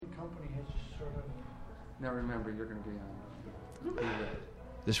Now remember, you're going to be on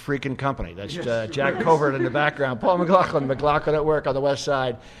this freaking company. That's Jack Covert in the background. Paul McLaughlin, McLaughlin at Work on the west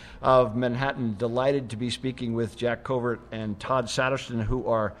side of Manhattan. Delighted to be speaking with Jack Covert and Todd Satterston, who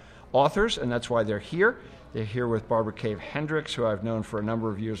are authors, and that's why they're here. They're here with Barbara Cave Hendricks, who I've known for a number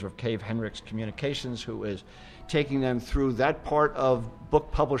of years with Cave Hendricks Communications, who is taking them through that part of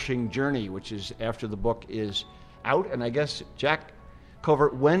book publishing journey, which is after the book is out. And I guess, Jack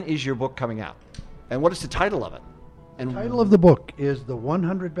Covert, when is your book coming out? And what is the title of it? And the title of the book is The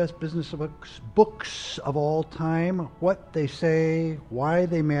 100 Best Business Books of All Time, What They Say, Why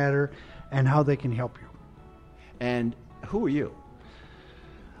They Matter, and How They Can Help You. And who are you?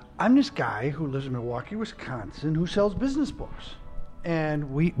 I'm this guy who lives in Milwaukee, Wisconsin, who sells business books.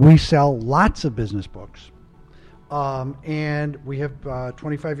 And we sell lots of business books. And we have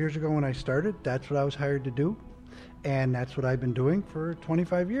 25 years ago when I started, that's what I was hired to do. And that's what I've been doing for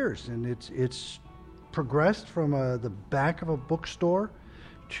 25 years. And it's progressed from the back of a bookstore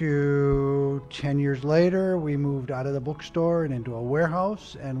to 10 years later, we moved out of the bookstore and into a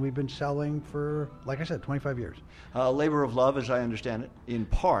warehouse, and we've been selling for, like I said, 25 years. Labor of love, as I understand it, in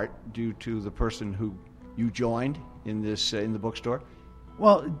part due to the person who you joined in this in the bookstore.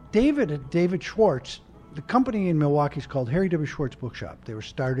 Well, David Schwartz, the company in Milwaukee is called Harry W. Schwartz Bookshop. They were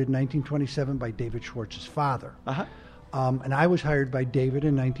started in 1927 by David Schwartz's father. And I was hired by David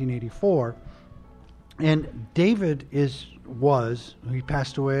in 1984. And David he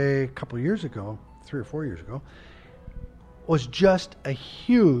passed away a couple of years ago, 3 or 4 years ago, was just a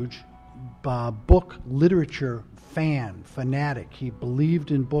huge book literature fanatic. He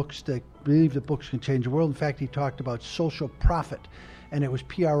believed in books, believed that books can change the world. In fact, he talked about social profit, and it was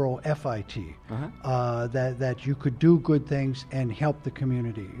Profit, that you could do good things and help the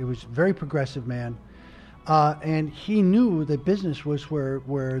community. It was a very progressive man. And he knew that business was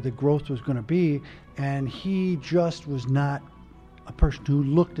where the growth was going to be, and he just was not a person who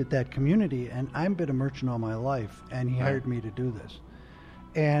looked at that community. And I've been a merchant all my life, and he hired me to do this.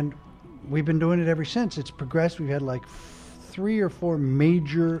 And we've been doing it ever since. It's progressed. We've had like 3 or 4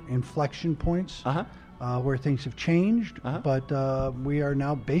 major inflection points where things have changed, but we are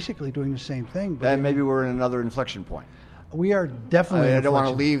now basically doing the same thing. And maybe we're in another inflection point. We are definitely. I don't want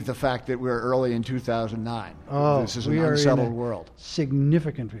to leave the fact that we're early in 2009. This is an unsettled world.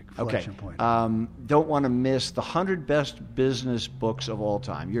 Significant inflection point. Don't want to miss the 100 best business books of all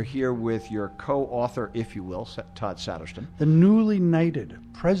time. You're here with your co-author, if you will, Todd Satterston. The newly knighted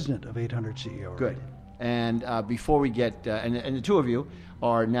president of 800 CEO. Good. And before we get, and the two of you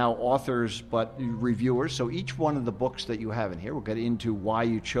are now authors but reviewers, so each one of the books that you have in here, we'll get into why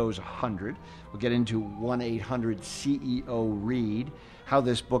you chose 100. We'll get into 1-800-CEO-READ, how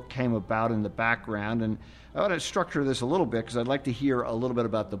this book came about in the background, and I want to structure this a little bit because I'd like to hear a little bit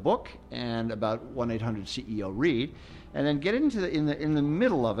about the book and about 1-800-CEO-READ, and then get into in the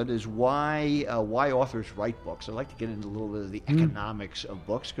middle of it is why authors write books. I'd like to get into a little bit of the economics of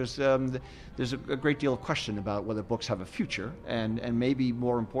books because there's a great deal of question about whether books have a future, and maybe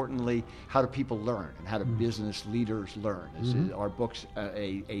more importantly, how do people learn and how do business leaders learn? Are books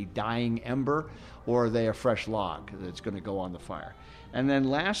a dying ember, or are they a fresh log that's going to go on the fire? And then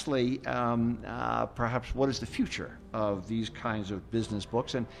lastly, perhaps what is the future of these kinds of business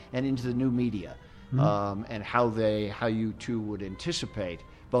books and into the new media? And how you two would anticipate,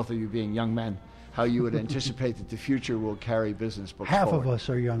 both of you being young men, how you would anticipate that the future will carry business books Half forward. of us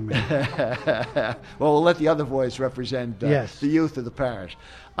are young men. Well, we'll let the other boys represent the youth of the parish.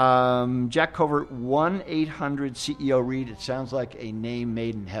 Jack Covert, 1-800-CEO-READ. It sounds like a name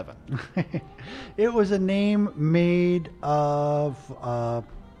made in heaven. It was a name made of...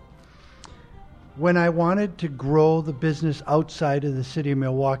 when I wanted to grow the business outside of the city of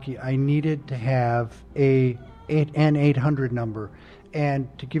Milwaukee, I needed to have an 800 number. And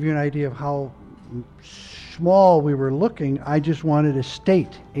to give you an idea of how small we were looking, I just wanted a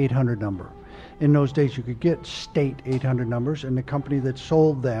state 800 number. In those days, you could get state 800 numbers, and the company that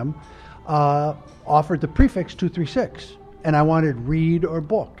sold them offered the prefix 236. And I wanted read or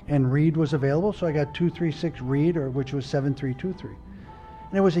book, and read was available, so I got 236 read, which was 7323.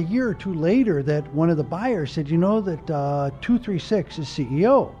 And it was a year or two later that one of the buyers said, you know that 236 is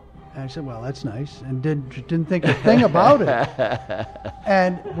CEO. And I said, well, that's nice, and didn't think a thing about it.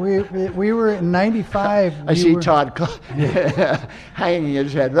 And we were in 95. I see Todd hanging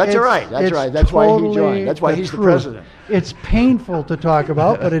his head. That's all right. That's right. That's totally why he joined. That's why he's the president. It's painful to talk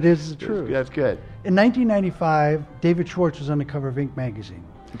about, but it is the truth. That's good. In 1995, David Schwartz was on the cover of Inc. magazine.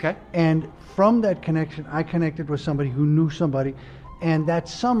 Okay. And from that connection, I connected with somebody who knew somebody. And that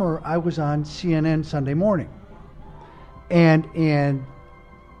summer, I was on CNN Sunday Morning. And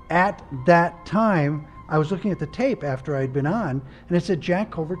at that time, I was looking at the tape after I'd been on, and it said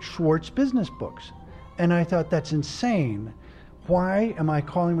Jack Covert Schwartz Business Books. And I thought, that's insane. Why am I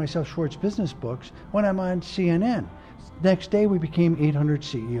calling myself Schwartz Business Books when I'm on CNN? Next day, we became 800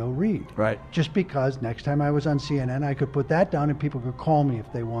 CEO Read. Right. Just because next time I was on CNN, I could put that down and people could call me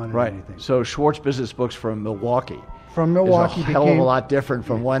if they wanted anything. So Schwartz Business Books from Milwaukee. From Milwaukee is a hell of a lot different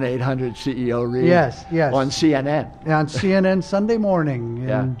from 1-800 CEO Read. Yes. On CNN. On CNN Sunday morning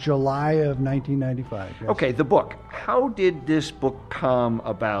in July of 1995. Yes. Okay, the book. How did this book come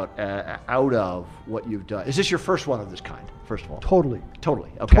about out of what you've done? Is this your first one of this kind, first of all? Totally.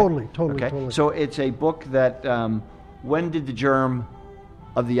 Okay. Totally. So it's a book that, when did the germ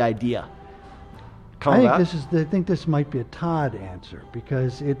of the idea come about? I think this might be a Todd answer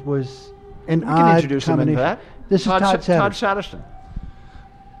because it was an odd can introduce him into that. This Todd, is Todd Satterstone.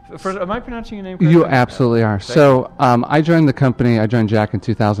 Am I pronouncing your name correctly? You absolutely are. So I joined the company. I joined Jack in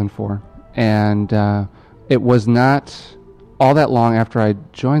 2004, and it was not all that long after I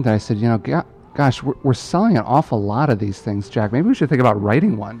joined that I said, gosh, we're selling an awful lot of these things, Jack. Maybe we should think about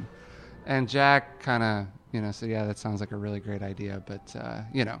writing one. And Jack kind of said, yeah, that sounds like a really great idea, but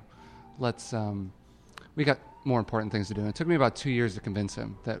let's we got more important things to do. And it took me about 2 years to convince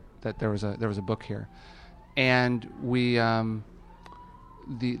him that there was a book here. And we,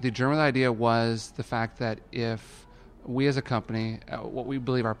 the germ of the idea was the fact that if we as a company, what we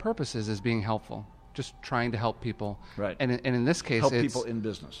believe our purpose is being helpful, just trying to help people. Right. And in this case, help it's people in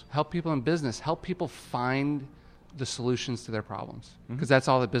business. Help people in business. Help people find the solutions to their problems. Because that's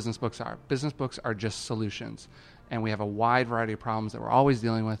all that business books are. Business books are just solutions. And we have a wide variety of problems that we're always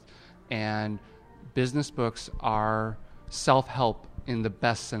dealing with. And business books are self-help in the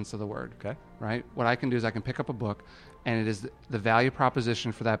best sense of the word. Okay. Right? What I can do is I can pick up a book, and it is the value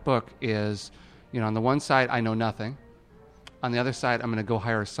proposition for that book is, on the one side, I know nothing. On the other side, I'm going to go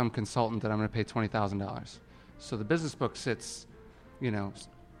hire some consultant that I'm going to pay $20,000. So the business book sits,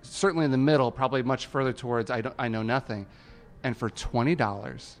 certainly in the middle, probably much further towards I know nothing. And for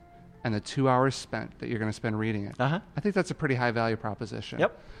 $20 and the 2 hours spent that you're going to spend reading it, I think that's a pretty high value proposition.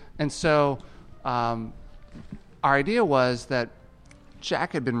 Yep. And so our idea was that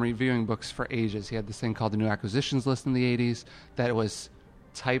Jack had been reviewing books for ages. He had this thing called the New Acquisitions List in the 80s that was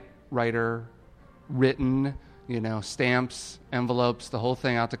typewriter written, stamps, envelopes, the whole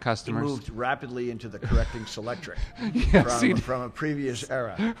thing out to customers. He moved rapidly into the correcting Selectric from a previous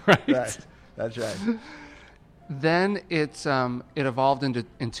era. Right. That's right. Then it evolved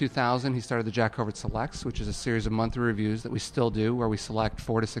in 2000. He started the Jack Covert Selects, which is a series of monthly reviews that we still do, where we select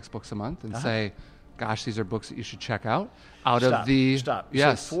 4 to 6 books a month and say, gosh, these are books that you should check out. Stop.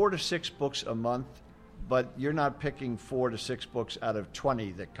 Yes. So 4 to 6 books a month, but you're not picking 4 to 6 books out of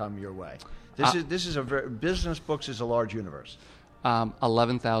 20 that come your way. This is business books is a large universe.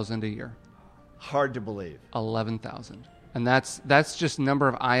 11,000 a year. Hard to believe. 11,000. And that's just number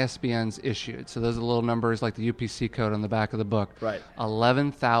of ISBNs issued. So those are little numbers like the UPC code on the back of the book. Right.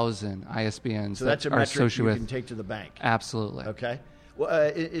 11,000 ISBNs. So that's a metric you can take to the bank. Absolutely. Okay.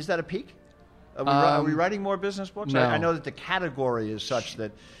 Well, is that a peak? Are we writing more business books? No. I know that the category is such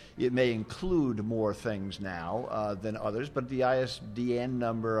that it may include more things now than others, but the ISBN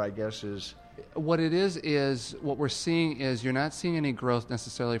number, I guess, is... What it is what we're seeing is you're not seeing any growth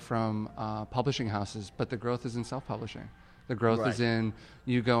necessarily from publishing houses, but the growth is in self-publishing. The growth is in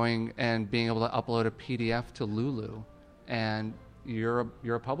you going and being able to upload a PDF to Lulu, and you're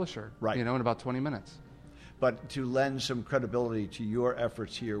a publisher, in about 20 minutes. But to lend some credibility to your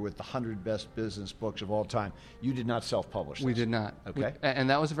efforts here with the 100 best business books of all time, you did not self-publish this. We did not. Okay. And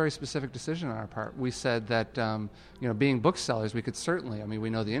that was a very specific decision on our part. We said that, being booksellers, we could certainly, we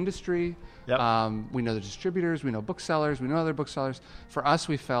know the industry, we know the distributors, we know booksellers, we know other booksellers. For us,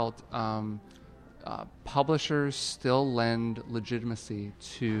 we felt publishers still lend legitimacy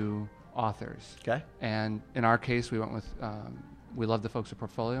to authors. Okay. And in our case, we went with... we love the folks at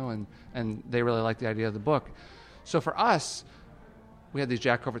Portfolio, and they really liked the idea of the book. So for us, we had these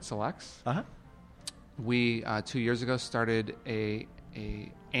Jack Covert Selects. We 2 years ago started a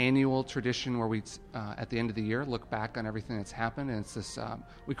annual tradition where we at the end of the year look back on everything that's happened, and it's this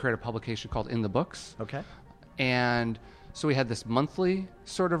we create a publication called In the Books. Okay. And so we had this monthly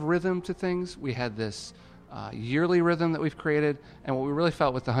sort of rhythm to things. We had this yearly rhythm that we've created, and what we really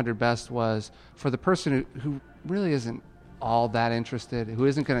felt with the 100 Best was for the person who really isn't all that interested, who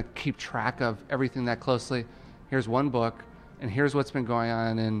isn't going to keep track of everything that closely, here's one book, and here's what's been going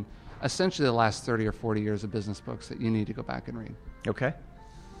on in essentially the last 30 or 40 years of business books that you need to go back and read. Okay.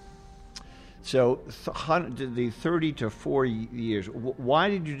 So the 30 to 40 years,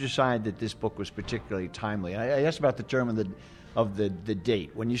 why did you decide that this book was particularly timely? I asked about the term of the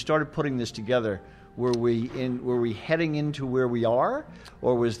date. When you started putting this together, were we heading into where we are,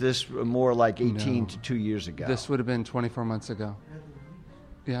 or was this more like 18 to 2 years ago? This would have been 24 months ago.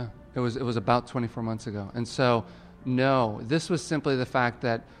 Yeah, it was about 24 months ago. And so, no, this was simply the fact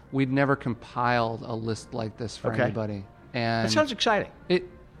that we'd never compiled a list like this for anybody. And that sounds exciting.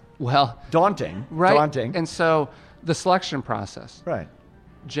 Daunting. Right. Daunting. And so the selection process. Right.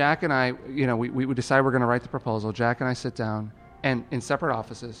 Jack and I, we decide we're going to write the proposal. Jack and I sit down and in separate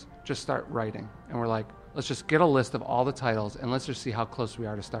offices just start writing. And we're like, let's just get a list of all the titles and let's just see how close we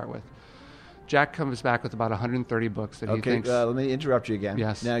are to start with. Jack comes back with about 130 books that he thinks... Okay, let me interrupt you again.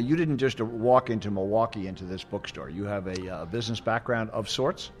 Yes. Now, you didn't just walk into Milwaukee into this bookstore. You have a business background of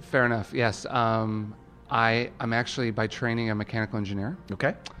sorts? Fair enough, yes. I'm actually, by training, a mechanical engineer.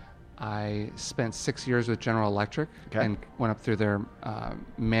 Okay. I spent 6 years with General Electric and went up through their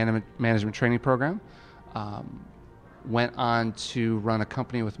management training program. Went on to run a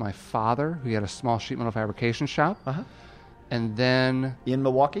company with my father, who had a small sheet metal fabrication shop. Uh-huh. And then... In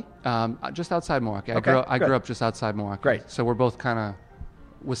Milwaukee? Just outside Milwaukee. Okay, I grew up just outside Milwaukee. Great. So we're both kind of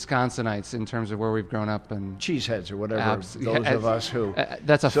Wisconsinites in terms of where we've grown up. And cheeseheads or whatever, those of us who...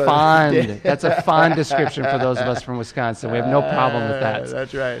 That's a fond description for those of us from Wisconsin. We have no problem with that.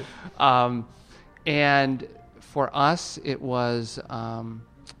 That's right. And for us, it was...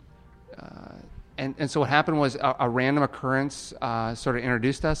 And so what happened was a random occurrence sort of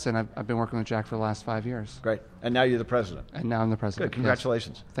introduced us, and I've been working with Jack for the last 5 years. Great. And now you're the president. And now I'm the president. Good.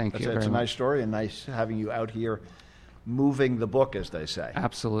 Congratulations. Yes. Thank you. It's a nice story and nice having you out here moving the book, as they say.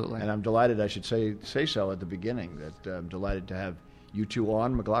 Absolutely. And I'm delighted, I should say so at the beginning, that I'm delighted to have you two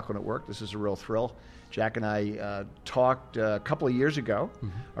on McLaughlin at Work. This is a real thrill. Jack and I talked a couple of years ago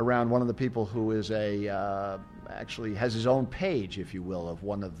around one of the people who is actually has his own page, if you will, of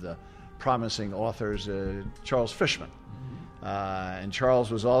one of the promising authors, Charles Fishman. And Charles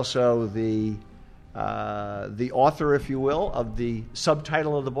was also the author, if you will, of the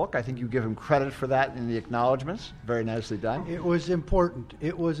subtitle of the book. I think you give him credit for that in the acknowledgments. Very nicely done. It was important.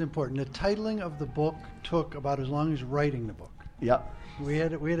 The titling of the book took about as long as writing the book. Yep. We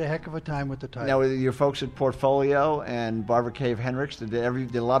had a heck of a time with the title. Now, with your folks at Portfolio and Barbara Cave Hendricks, did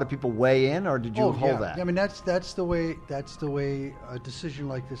a lot of people weigh in, or did you hold that? I mean, that's the way a decision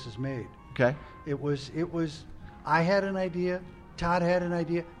like this is made. Okay. It was. I had an idea. Todd had an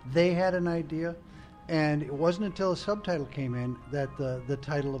idea. They had an idea, and it wasn't until a subtitle came in that the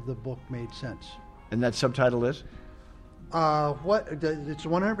title of the book made sense. And that subtitle is? It's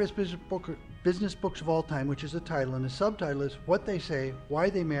 100 Best Business Books of All Time, which is the title, and the subtitle is What They Say, Why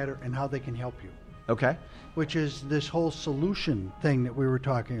They Matter, and How They Can Help You. Okay. Which is this whole solution thing that we were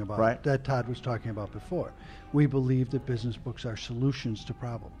talking about, right, that Todd was talking about before. We believe that business books are solutions to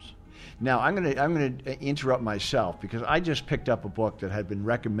problems. Now, I'm going to interrupt myself because I just picked up a book that had been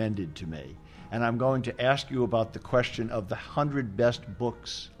recommended to me, and I'm going to ask you about the question of the 100 best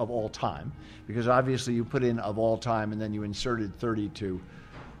books of all time, because obviously you put in of all time and then you inserted 30 to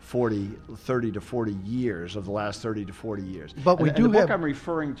 40 years of the last 30 to 40 years. But the book I'm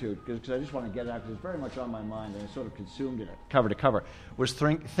referring to, because I just want to get it out, because it's very much on my mind and I sort of consumed it cover to cover, was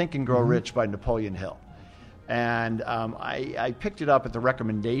Think and Grow Rich by Napoleon Hill. And I picked it up at the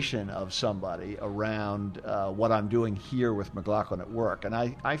recommendation of somebody around what I'm doing here with McLaughlin at Work. And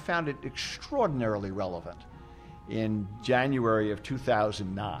I found it extraordinarily relevant in January of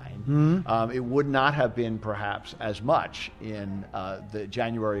 2009. It would not have been perhaps as much in the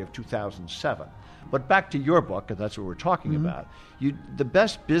January of 2007. But back to your book, and that's what we're talking about. The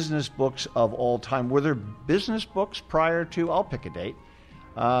best business books of all time. Were there business books prior to, I'll pick a date,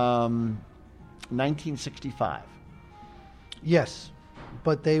 1965. Yes,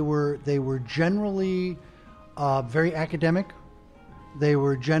 but they were generally very academic. They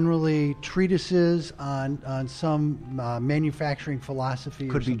were generally treatises on some manufacturing philosophy.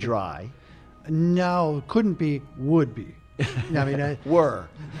 Could be dry. No, couldn't be. Would be. I mean, were.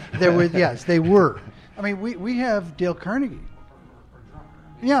 There were. Yes, they were. I mean, we have Dale Carnegie.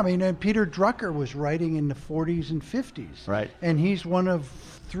 Yeah, I mean, and Peter Drucker was writing in the 40s and 50s. Right. And he's one of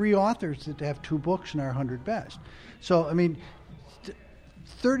 3 authors that have 2 books in our 100 best. So, I mean,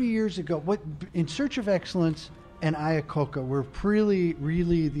 30 years ago, In Search of Excellence and Iacocca were really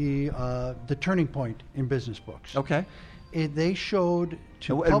the turning point in business books. Okay. They showed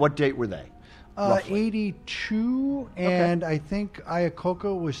to... And what date were they? roughly? 82, and I think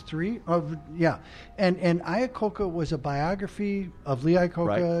Iacocca was 3. Yeah, and Iacocca was a biography of Lee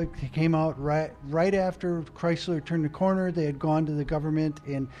Iacocca. Right. He came out right after Chrysler turned the corner. They had gone to the government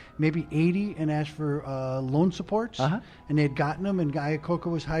in maybe 80 and asked for loan supports, and they had gotten them, and Iacocca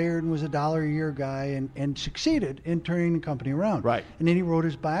was hired and was $1 a year guy and succeeded in turning the company around. Right. And then he wrote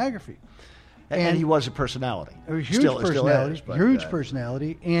his biography. And he was a personality. A huge personality.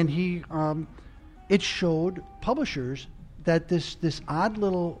 Personality. And he, it showed publishers that this odd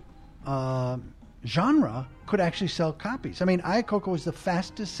little genre could actually sell copies. I mean, Iacocca was the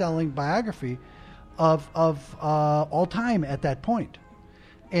fastest selling biography of all time at that point.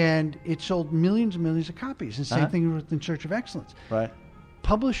 And it sold millions and millions of copies. And same thing with In Search of Excellence. Right.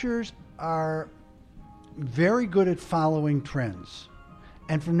 Publishers are very good at following trends.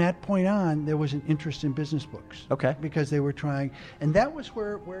 And from that point on, there was an interest in business books. Okay. Because they were trying, and that was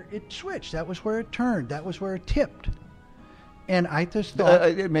where it switched. That was where it turned. That was where it tipped. And I just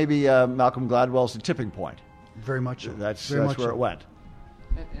thought... maybe Malcolm Gladwell's the tipping point. Very much so. That's where it went.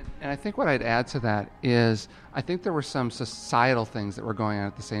 And I think what I'd add to that is I think there were some societal things that were going on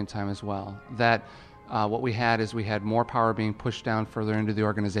at the same time as well. That what we had is we had more power being pushed down further into the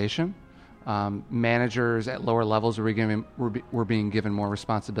organization. Managers at lower levels were being given more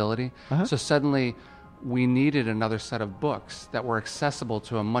responsibility. So suddenly we needed another set of books that were accessible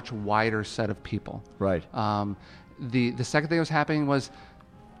to a much wider set of people. Right. The second thing that was happening was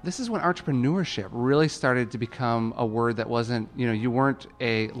this is when entrepreneurship really started to become a word that wasn't, you weren't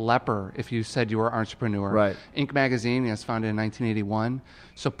a leper if you said you were an entrepreneur. Right. Inc. magazine was founded in 1981.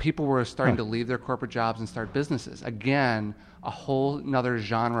 So people were starting to leave their corporate jobs and start businesses. Again, a whole another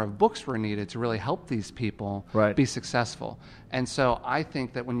genre of books were needed to really help these people be successful. And so I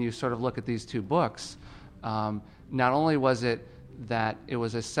think that when you sort of look at these two books, not only was it that it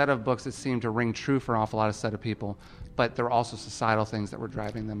was a set of books that seemed to ring true for an awful lot of set of people, but there were also societal things that were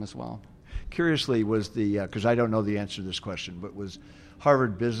driving them as well. Curiously, was the because I don't know the answer to this question, but was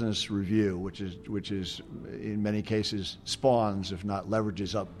Harvard Business Review, which is in many cases spawns, if not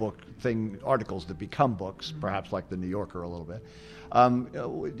leverages up articles that become books, perhaps like the New Yorker a little bit.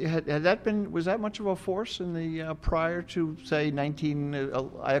 Was that much of a force in the prior to say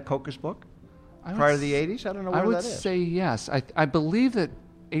Iacocca's book? Prior to the 80s? I don't know where that is. I would say yes. I believe that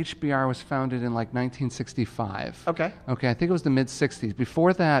HBR was founded in like 1965. Okay. I think it was the mid-60s.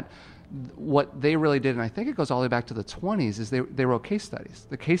 Before that, what they really did, and I think it goes all the way back to the 20s, is they wrote case studies.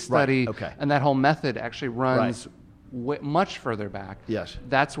 The case study and that whole method actually runs much further back. Yes.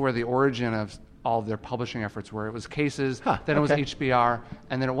 That's where the origin of all of their publishing efforts were. It was cases, then it was HBR,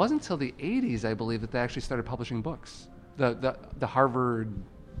 and then it wasn't until the 80s, I believe, that they actually started publishing books. The Harvard...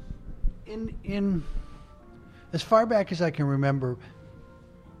 In as far back as I can remember,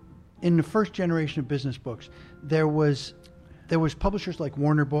 in the first generation of business books, there was publishers like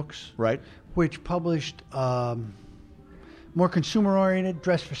Warner Books, which published more consumer-oriented,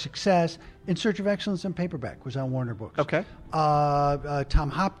 Dress for Success. In Search of Excellence and paperback was on Warner Books. Okay. Tom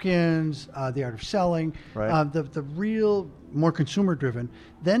Hopkins, The Art of Selling, the real more consumer-driven.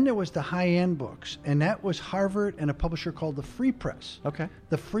 Then there was the high-end books, and that was Harvard and a publisher called the Free Press. Okay.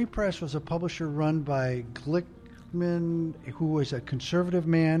 The Free Press was a publisher run by Glickman, who was a conservative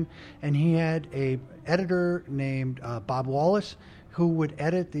man, and he had a editor named Bob Wallace, who would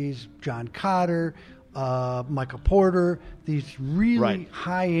edit these John Cotter, Michael Porter, these really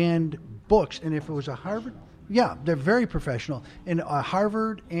high-end books. And if it was a Harvard, they're very professional. And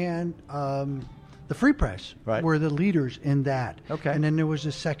Harvard and the Free Press were the leaders in that. Okay. And then there was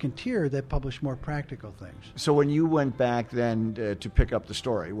a second tier that published more practical things. So when you went back then to pick up the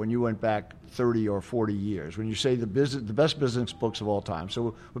story, when you went back 30 or 40 years, when you say the best business books of all time,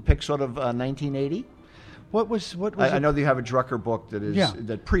 so we pick sort of 1980? What was I know that you have a Drucker book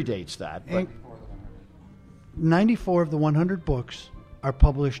that predates that. But 94 of the 100 books are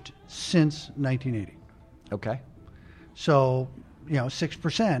published since 1980. Okay. So,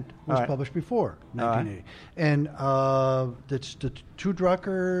 6% was published before 1980. And that's the two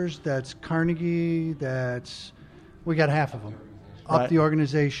Druckers, that's Carnegie, we got half of them. Up the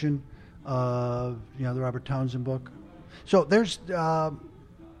Organization, the Robert Townsend book. So there's...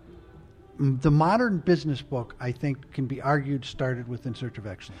 the modern business book, I think, can be argued started with In Search of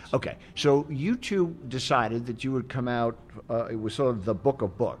Excellence. Okay. So you two decided that you would come out, it was sort of the book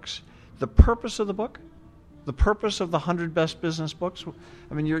of books. The purpose of the book? The purpose of the 100 best business books?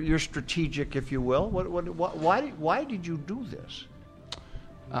 I mean, you're strategic, if you will. Why did you do this?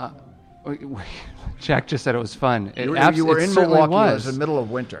 Jack just said it was fun. You were in Milwaukee. It was the middle of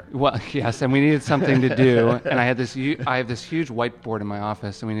winter. Well, yes, and we needed something to do. And I have this huge whiteboard in my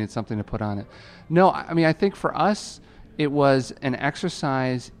office, and we needed something to put on it. No, I mean, I think for us, it was an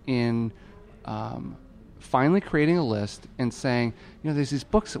exercise in finally creating a list and saying, there's these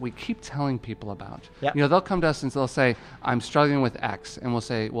books that we keep telling people about. Yep. They'll come to us and they'll say, I'm struggling with X, and we'll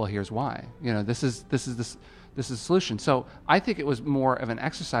say, well, here's why. This is the solution. So I think it was more of an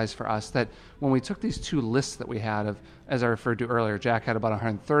exercise for us that when we took these two lists that we had of, as I referred to earlier, Jack had about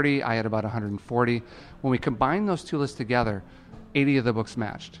 130, I had about 140. When we combined those two lists together, 80 of the books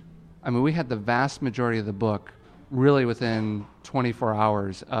matched. I mean, we had the vast majority of the book really within 24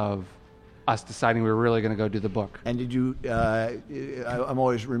 hours of us deciding we were really going to go do the book. And did you, I'm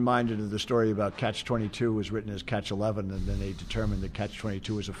always reminded of the story about Catch-22 was written as Catch-11, and then they determined that Catch-22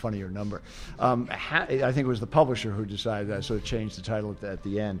 was a funnier number. I think it was the publisher who decided that, so it changed the title at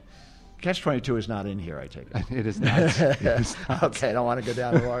the end. Catch-22 is not in here, I take it. It is not. Okay, I don't want to go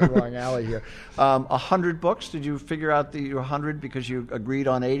down the wrong alley here. 100 books, did you figure out the 100 because you agreed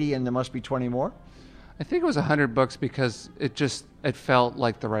on 80 and there must be 20 more? I think it was 100 books because it felt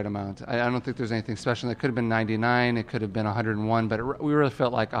like the right amount. I don't think there's anything special. It could have been 99, it could have been 101, but we really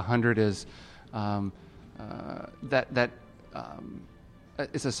felt like 100 is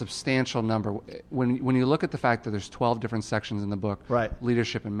it's a substantial number. When you look at the fact that there's 12 different sections in the book, right.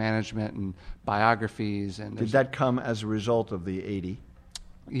 Leadership and management and biographies. And did that come as a result of the 80?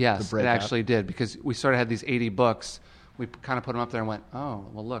 Yes, it actually did, because we sort of had these 80 books. We kind of put them up there and went, oh,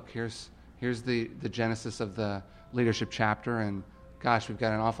 well, look, here's the genesis of the leadership chapter, and gosh, we've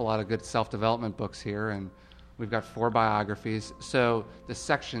got an awful lot of good self-development books here, and we've got 4 biographies. So the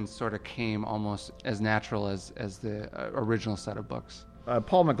sections sort of came almost as natural as the original set of books.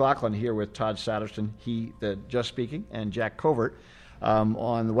 Paul McLaughlin here with Todd Satterstone, Just Speaking, and Jack Covert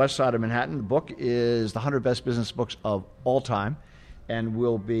on the west side of Manhattan. The book is the 100 Best Business Books of All Time, and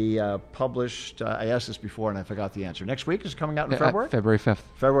will be published, I asked this before and I forgot the answer. Next week is coming out in February? February 5th.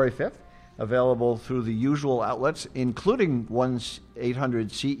 February 5th. Available through the usual outlets, including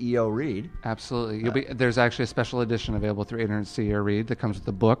 1-800-CEO Read. Absolutely. There's actually a special edition available through 800-CEO Read that comes with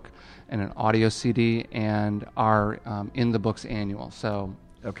the book and an audio CD and our In the Books annual. So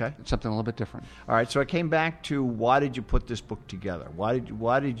okay, something a little bit different. All right. So I came back to why did you put this book together? Why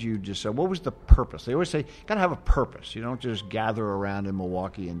did you just say, what was the purpose? They always say, you got to have a purpose. You don't just gather around in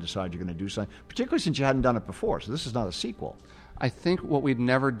Milwaukee and decide you're going to do something, particularly since you hadn't done it before. So this is not a sequel. I think what we'd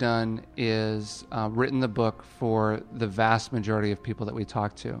never done is written the book for the vast majority of people that we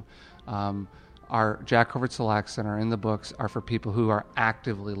talk to. Our Jack Covert Selects and our In the Books are for people who are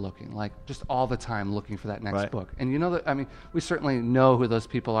actively looking, like just all the time looking for that next right. book. And we certainly know who those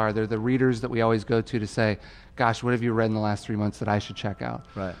people are. They're the readers that we always go to say, gosh, what have you read in the last 3 months that I should check out?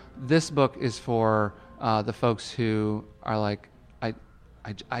 Right. This book is for the folks who are like,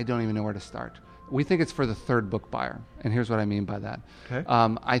 I don't even know where to start. We think it's for the third book buyer, and here's what I mean by that. Okay.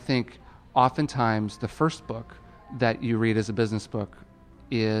 I think oftentimes the first book that you read as a business book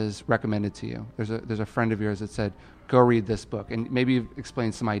is recommended to you. There's a friend of yours that said, go read this book, and maybe you've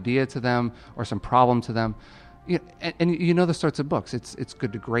explained some idea to them or some problem to them. And you know the sorts of books. It's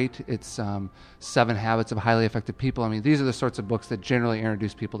Good to Great. It's 7 Habits of Highly Effective People. I mean, these are the sorts of books that generally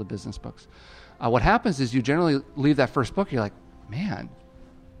introduce people to business books. What happens is you generally leave that first book, you're like, man,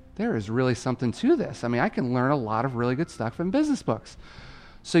 there is really something to this. I mean, I can learn a lot of really good stuff in business books.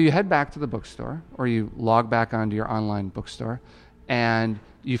 So you head back to the bookstore, or you log back onto your online bookstore, and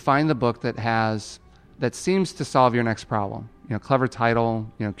you find the book that seems to solve your next problem. Clever title,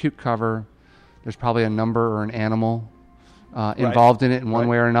 cute cover. There's probably a number or an animal involved in it in one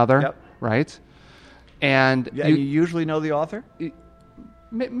way or another, yep. Right? And you usually know the author?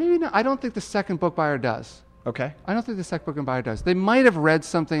 Maybe not. I don't think the second book buyer does. Okay. I don't think the second book buyer does. They might have read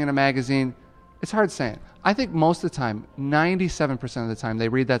something in a magazine. It's hard saying. I think most of the time, 97% of the time, they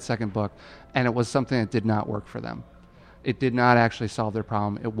read that second book, and it was something that did not work for them. It did not actually solve their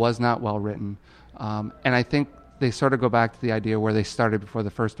problem. It was not well written. And I think they sort of go back to the idea where they started before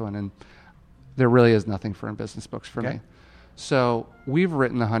the first one, and there really is nothing for in business books for me. So we've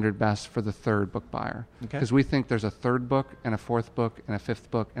written the 100 best for the third book buyer, because we think there's a third book and a fourth book and a fifth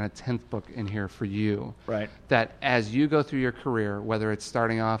book and a 10th book in here for you. Right. That as you go through your career, whether it's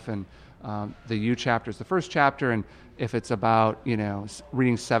starting off in the You chapter is the first chapter, and if it's about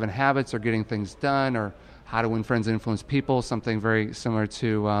reading 7 Habits or getting things done, or How to Win Friends and Influence People, something very similar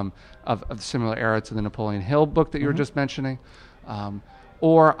to of a similar era to the Napoleon Hill book that you were just mentioning,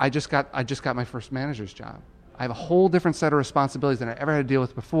 or I just got my first manager's job. I have a whole different set of responsibilities than I ever had to deal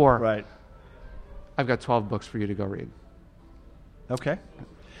with before. Right. I've got 12 books for you to go read. Okay.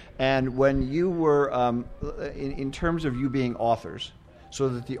 And when you were, in terms of you being authors, so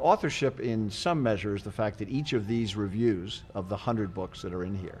that the authorship in some measure is the fact that each of these reviews of the 100 books that are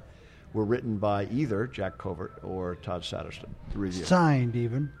in here were written by either Jack Covert or Todd Satterstrom, the review. Signed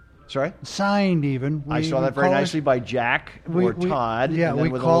even. Sorry? Signed even. I saw that very nicely by Jack or Todd, yeah, and then we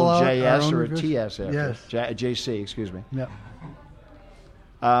with a call little out JS or a reviews. TS after. Yes. JC, excuse me. Yeah.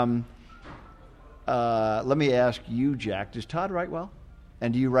 Let me ask you, Jack, does Todd write well?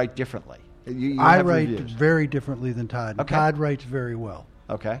 And do you write differently? You I have write reviews. very differently than Todd. Okay. Todd writes very well.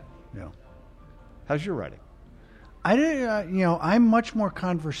 Okay. Yeah. How's your writing? I'm much more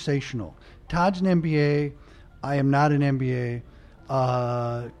conversational. Todd's an MBA. I am not an MBA.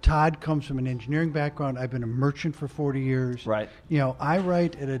 Todd comes from an engineering background. I've been a merchant for 40 years. Right. I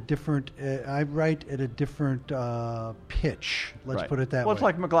write at a different. Pitch. Let's put it that way. Well, it's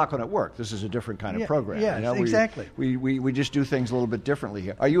like McLaughlin at Work. This is a different kind of program. Yes, exactly. We just do things a little bit differently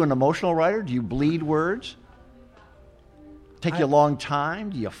here. Are you an emotional writer? Do you bleed words? Take you a long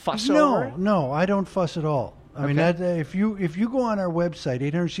time? Do you fuss over it? No, I don't fuss at all. I mean, Okay. if you go on our website,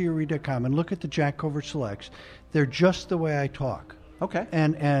 800CRE.com, and look at the Jack Covert Selects, they're just the way I talk. Okay.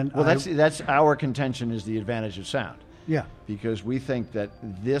 And Well, that's our contention is the advantage of sound. Yeah. Because we think that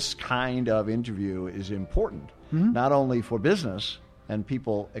this kind of interview is important, Mm-hmm. not only for business and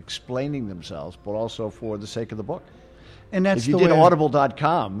people explaining themselves, but also for the sake of the book. And that's If you the did way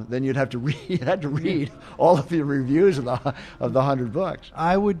Audible.com, then you'd have to read all of the reviews of the 100 books.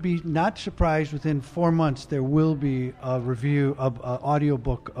 I would be not surprised within 4 months there will be a review of an audio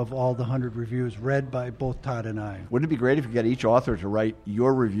book of all the 100 reviews read by both Todd and I. Wouldn't it be great if you got each author to write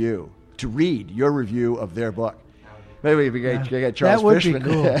your review, to read your review of their book? Maybe we get Charles that would Fishman. Be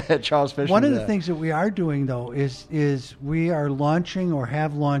cool. Charles Fishman. One of the things that we are doing, though, is we are launching or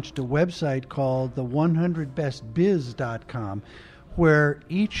have launched a website called the 100bestbiz.com, where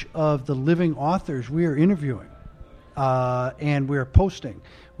each of the living authors we are interviewing and we're posting.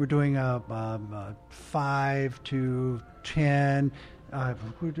 We're doing a 5 to 10.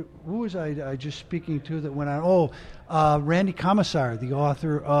 Who was I just speaking to that went on? Randy Commissar, the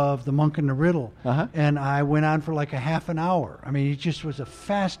author of The Monk and the Riddle. Uh-huh. And I went on for like a half an hour. I mean, he just was a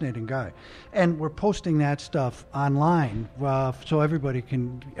fascinating guy. And we're posting that stuff online so everybody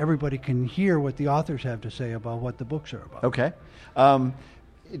can hear what the authors have to say about what the books are about. Okay.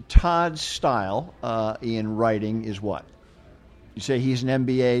 Todd's style in writing is what? You say he's an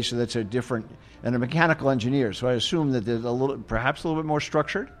MBA, so that's a different... And a mechanical engineer, so I assume that there's perhaps a little bit more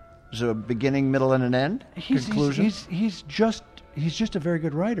structured. There's a beginning, middle, and an end. Conclusion. He's just a very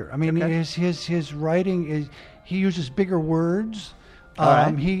good writer. I mean, Okay. his writing is he uses bigger words. All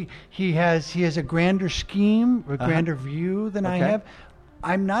right. He has a grander scheme, a grander view than I Okay. have.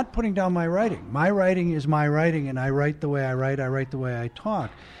 I'm not putting down my writing. My writing is my writing, and I write the way I write. I write the way I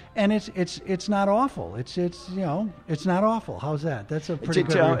talk. And it's not awful. It's not awful. How's that? That's a pretty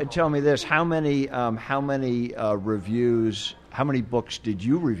good. Tell me this: how many reviews? How many books did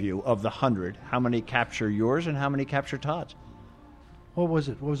you review of the 100? How many capture yours, and how many capture Todd's? What was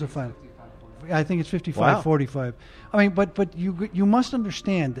it? What was the final? I think it's 55, Wow. 45. I mean, but you must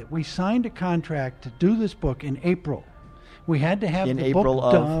understand that we signed a contract to do this book in April. We had to have In the April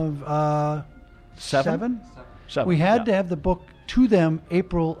book of seven. We yeah. had to have the book to them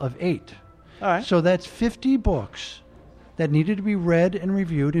April of 8. All right. So that's 50 books that needed to be read and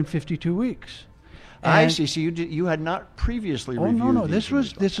reviewed in 52 weeks. I And- see. So you had not previously Oh reviewed. no! these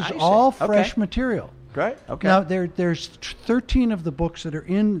This is I see. all Okay. fresh material. Great. Okay. Now there's 13 of the books that are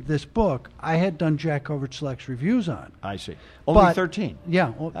in this book I had done Jack Covert Selects reviews on. I see. Only But- 13.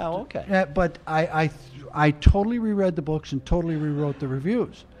 Yeah. Well, Oh, okay. But I totally reread the books and totally rewrote the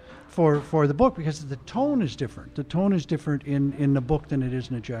reviews for the book because the tone is different. The tone is different in the book than it is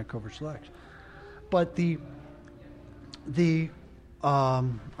in the Jack Covert Selects. But I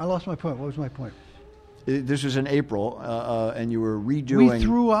lost my point. What was my point? This was in April, and you were redoing.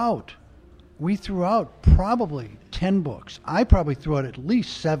 We threw out probably 10 books. I probably threw out at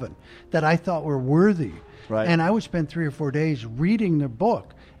least 7 that I thought were worthy. Right. And I would spend 3 or 4 days reading the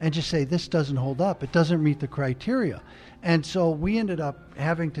book and just say, this doesn't hold up. It doesn't meet the criteria. And so we ended up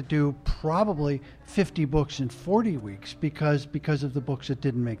having to do probably 50 books in 40 weeks because of the books that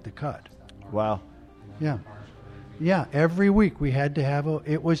didn't make the cut. Wow. Yeah. Yeah, every week we had to have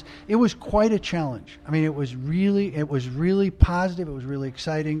it was quite a challenge. I mean, it was really positive, it was really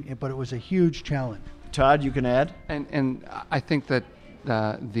exciting, but it was a huge challenge. Todd, you can add. And I think that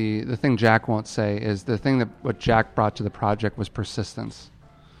the thing Jack won't say is the thing that what Jack brought to the project was persistence.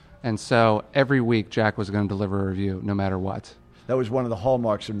 And so every week Jack was going to deliver a review no matter what. That was one of the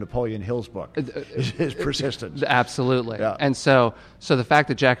hallmarks of Napoleon Hill's book, his persistence. Absolutely. Yeah. And so the fact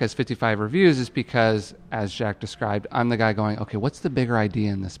that Jack has 55 reviews is because, as Jack described, I'm the guy going, okay, what's the bigger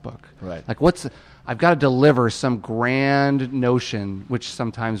idea in this book? Right. Like, I've got to deliver some grand notion, which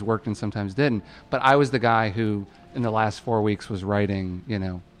sometimes worked and sometimes didn't. But I was the guy who, in the last 4 weeks, was writing,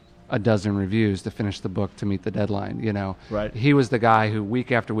 a dozen reviews to finish the book to meet the deadline. Right. He was the guy who,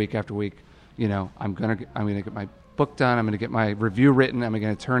 week after week after week, I'm gonna get my book done. I'm going to get my review written. I'm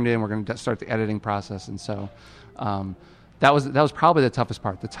going to turn it in. We're going to start the editing process. And so that was probably the toughest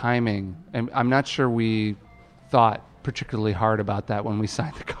part, the timing. And I'm not sure we thought particularly hard about that when we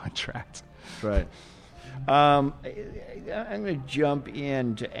signed the contract. Right. I'm going to jump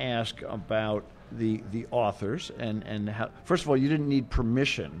in to ask about the authors and how. First of all, you didn't need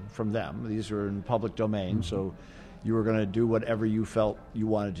permission from them. These are in public domain, so you were going to do whatever you felt you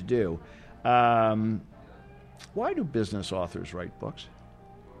wanted to do. Why do business authors write books?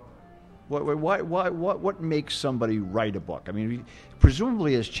 What makes somebody write a book? I mean,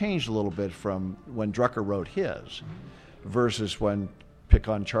 presumably has changed a little bit from when Drucker wrote his versus when, pick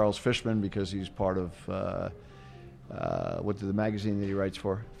on Charles Fishman because he's part of, what the magazine that he writes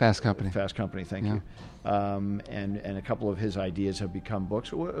for? Fast Company. Fast Company, thank you. And a couple of his ideas have become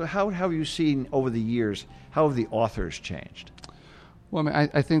books. How have you seen over the years, how have the authors changed? Well, I mean,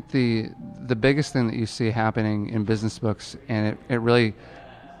 I think the biggest thing that you see happening in business books, and it really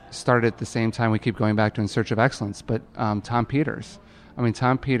started at the same time we keep going back to In Search of Excellence, but Tom Peters. I mean,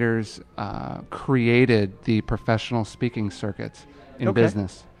 Tom Peters created the professional speaking circuit in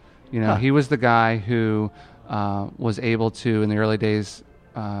business. He was the guy who was able to, in the early days,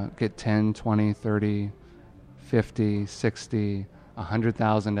 get $10, $20, $30, $50, $60,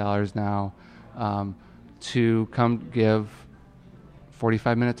 $100,000 now to come give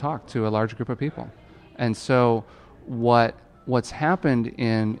 45-minute talk to a large group of people. And so what's happened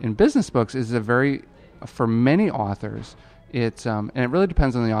in business books is for many authors, and it really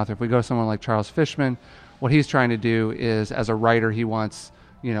depends on the author. If we go to someone like Charles Fishman, what he's trying to do is, as a writer, he wants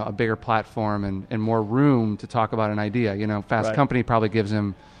a bigger platform and more room to talk about an idea. Fast Company probably gives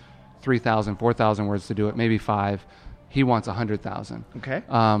him 3,000, 4,000 words to do it, maybe 5. He wants 100,000. Okay.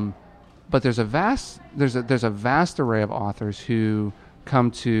 But there's a vast array of authors who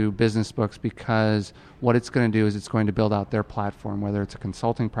come to business books because what it's going to do is it's going to build out their platform, whether it's a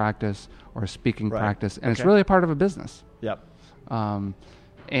consulting practice or a speaking practice, and it's really a part of a business. Yep.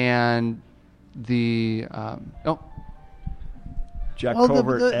 And the Jack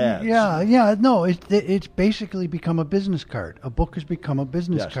Covert ads. No, it's basically become a business card. A book has become a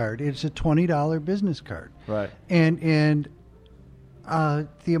business card. It's a $20 business card. Right. And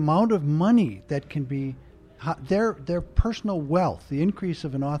the amount of money that can be their personal wealth, the increase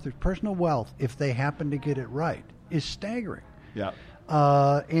of an author's personal wealth, if they happen to get it right, is staggering. Yeah.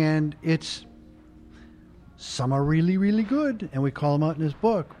 And some are really, really good, and we call them out in this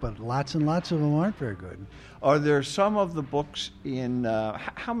book, but lots and lots of them aren't very good. Are there some of the books in,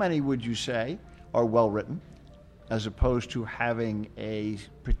 how many would you say are well written, as opposed to having a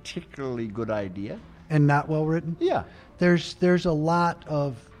particularly good idea? And not well written? Yeah. There's a lot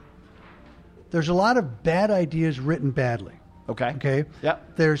of bad ideas written badly. Okay. Okay. Yeah.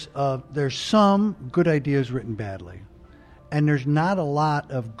 There's some good ideas written badly, and there's not a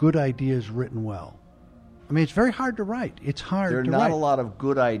lot of good ideas written well. I mean, it's very hard to write. It's hard to write. There are not a lot of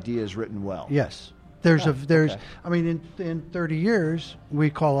good ideas written well. Yes. I mean, in 30 years, we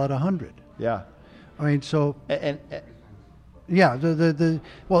call out 100. Yeah. I mean, so. And yeah,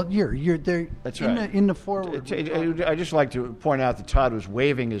 you're there. That's right. In the forward. I just like to point out that Todd was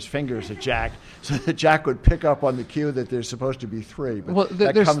waving his fingers at Jack so that Jack would pick up on the cue that there's supposed to be 3, but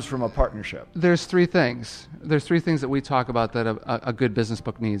that comes from a partnership. There's 3 things. There's 3 things that we talk about that a good business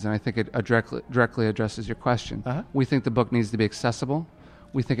book needs, and I think it directly addresses your question. Uh-huh. We think the book needs to be accessible.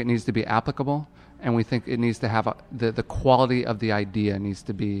 We think it needs to be applicable, and we think it needs to have the quality of the idea needs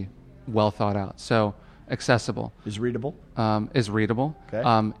to be well thought out. So. Accessible. Is readable.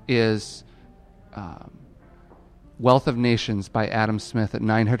 Okay. Is Wealth of Nations by Adam Smith at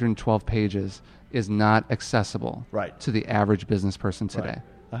 912 pages is not accessible to the average business person today.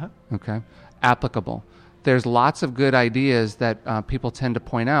 Right. Uh-huh. Okay. Applicable. There's lots of good ideas that people tend to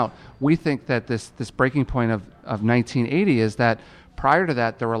point out. We think that this breaking point of 1980 is that prior to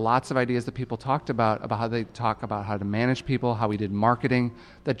that, there were lots of ideas that people talked about how they talk about how to manage people, how we did marketing,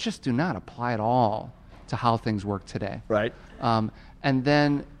 that just do not apply at all to how things work today. Right. And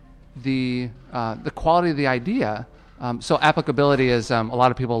then the quality of the idea. So applicability is a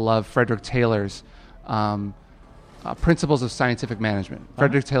lot of people love Frederick Taylor's Principles of Scientific Management.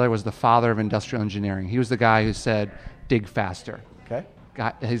 Frederick Taylor was the father of industrial engineering. He was the guy who said, dig faster. Okay.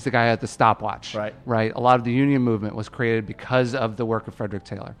 He's the guy at the stopwatch. Right. Right. A lot of the union movement was created because of the work of Frederick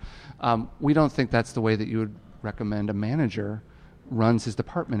Taylor. We don't think that's the way that you would recommend a manager runs his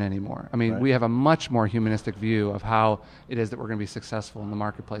department anymore. I mean, we have a much more humanistic view of how it is that we're going to be successful in the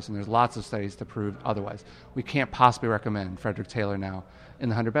marketplace, and there's lots of studies to prove otherwise. We can't possibly recommend Frederick Taylor now in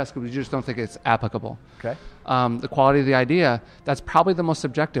the 100 best because we just don't think it's applicable. Okay. The quality of the idea, that's probably the most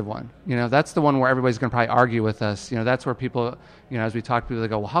subjective one. That's the one where everybody's going to probably argue with us. That's where people, as we talk to people, they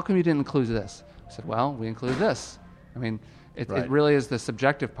go, well, how come you didn't include this? I said, well, we included this. I mean, it really is the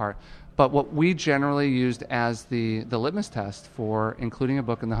subjective part. But what we generally used as the litmus test for including a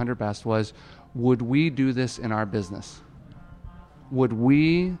book in the 100 best was, would we do this in our business? Would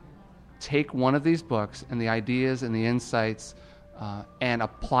we take one of these books and the ideas and the insights and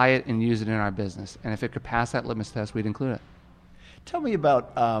apply it and use it in our business? And if it could pass that litmus test, we'd include it. Tell me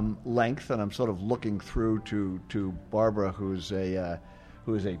about length, and I'm sort of looking through to Barbara, who's a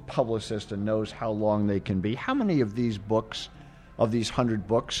publicist and knows how long they can be. How many of these books, of these 100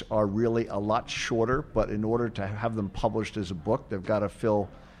 books, are really a lot shorter, but in order to have them published as a book, they've got to fill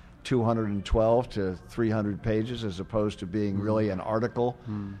 212 to 300 pages as opposed to being really an article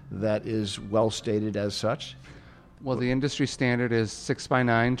that is well stated as such? Well, the industry standard is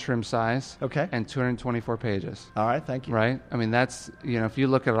 6x9 trim size, and 224 pages. All right, thank you. Right? I mean, that's, if you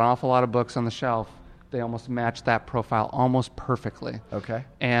look at an awful lot of books on the shelf, they almost match that profile almost perfectly. Okay.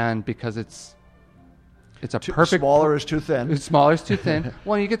 And because it's a perfect... Smaller is too thin. Smaller is too thin.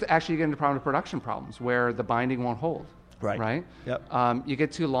 Well, you get into production problems where the binding won't hold. Right? Yep. You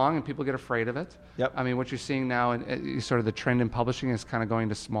get too long and people get afraid of it. Yep. I mean, what you're seeing now, sort of the trend in publishing is kind of going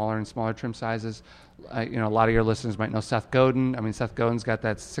to smaller and smaller trim sizes. A lot of your listeners might know Seth Godin. I mean, Seth Godin's got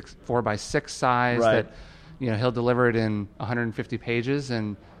that 4x6 size that, he'll deliver it in 150 pages,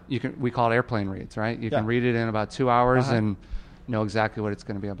 and we call it airplane reads, right? You can read it in about 2 hours and know exactly what it's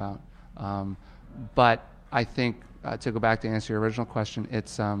going to be about. But I think, to go back to answer your original question, it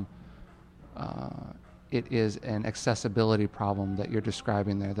is an accessibility problem that you're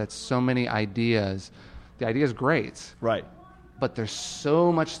describing there. That's so many ideas. The idea is great. Right. But there's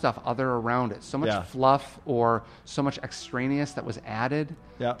so much stuff other around it, so much fluff or so much extraneous that was added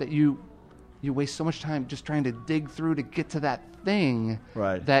that you waste so much time just trying to dig through to get to that thing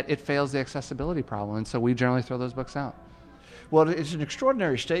that it fails the accessibility problem. And so we generally throw those books out. Well, it's an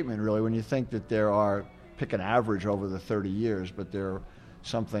extraordinary statement, really, when you think that there are, pick an average over the 30 years, but there are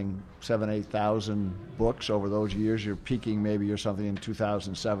something 7,000-8,000 books over those years. You're peaking maybe or something in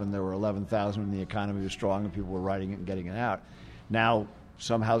 2007. There were 11,000 when the economy was strong and people were writing it and getting it out. Now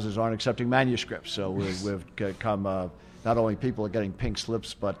some houses aren't accepting manuscripts, so we've come. Not only people are getting pink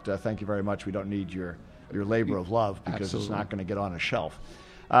slips, but thank you very much. We don't need your labor of love because it's not going to get on a shelf.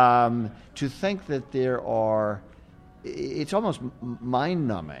 To think that there are. It's almost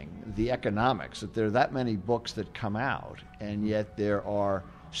mind-numbing, the economics, that there are that many books that come out, and yet there are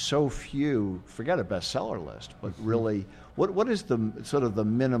so few, forget a bestseller list, but really, what is the sort of the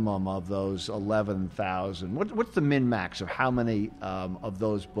minimum of those 11,000? What's the min-max of how many of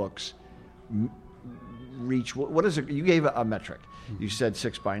those books reach? What is it? You gave a metric. You said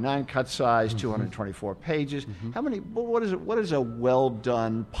 6x9 cut size, 224 pages. How many? What is it? What is a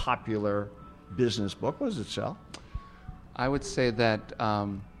well-done, popular business book? What does it sell? I would say that,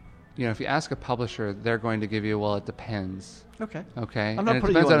 if you ask a publisher, they're going to give you, well, it depends. Okay. I'm not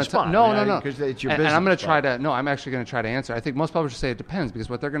putting you on the spot. No. Because it's your business. And I'm going to try to, I'm actually going to try to answer. I think most publishers say it depends because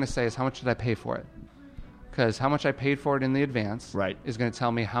what they're going to say is, how much did I pay for it? Because how much I paid for it in the advance is going to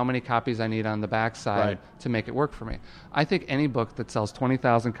tell me how many copies I need on the backside to make it work for me. I think any book that sells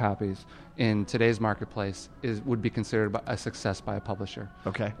 20,000 copies in today's marketplace would be considered a success by a publisher.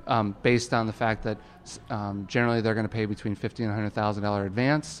 Okay. Based on the fact that generally they're going to pay between $50,000 and $100,000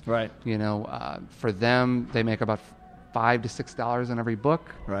 advance. Right. For them, they make about $5 to $6 on every book.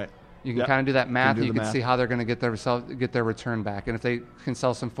 Right. You can kind of do that math, and you can see how they're going to get their return back. And if they can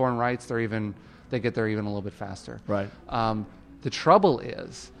sell some foreign rights, they get there even a little bit faster. Right. The trouble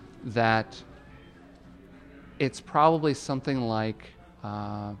is that it's probably something like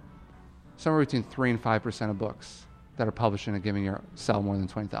somewhere between 3 and 5% of books that are published in a given year sell more than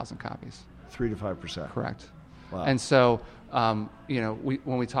 20,000 copies. 3 to 5%. Correct. Wow. And so, when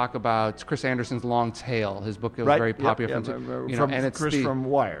we talk about Chris Anderson's Long Tail, his book was very popular. From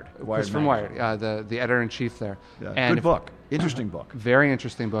Wired. Chris from Wired, the editor-in-chief there. Yeah. And good book. Interesting book. Very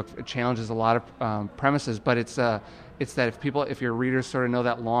interesting book. It challenges a lot of premises, but it's that if your readers sort of know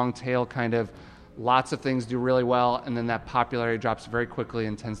that long tail kind of, lots of things do really well, and then that popularity drops very quickly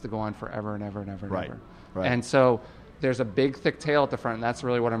and tends to go on forever and ever and ever and ever. Right. And so there's a big, thick tail at the front, and that's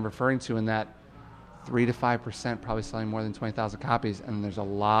really what I'm referring to in that 3 to 5% probably selling more than 20,000 copies, and there's a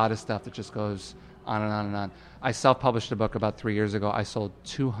lot of stuff that just goes on and on and on. I self-published a book about 3 years ago. I sold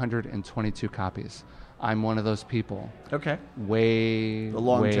 222 copies. I'm one of those people. Okay. The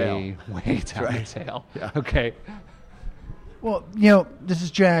long tail. Way down right. the tail. Yeah. Okay. Well, this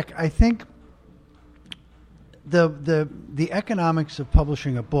is Jack. I think the economics of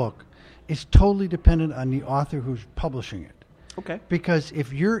publishing a book is totally dependent on the author who's publishing it. Okay. Because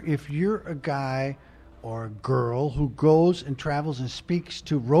if you're a guy or a girl who goes and travels and speaks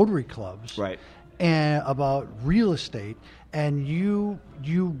to Rotary clubs, right, and about real estate, and you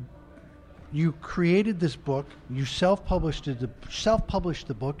created this book, you self-published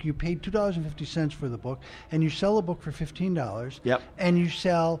the book, you paid $2.50 for the book, and you sell a book for $15. Yep. And you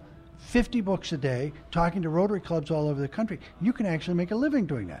sell 50 books a day, talking to Rotary clubs all over the country. You can actually make a living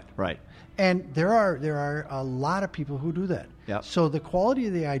doing that. Right. And there are a lot of people who do that. Yep. So the quality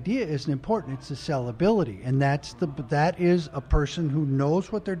of the idea isn't important; it's the sellability, and that is a person who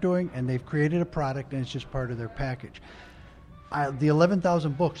knows what they're doing, and they've created a product, and it's just part of their package. The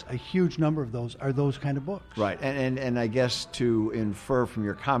 11,000 books, a huge number of those are those kind of books. Right, and I guess to infer from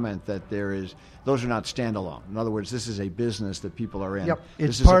your comment that those are not standalone. In other words, this is a business that people are in. Yep,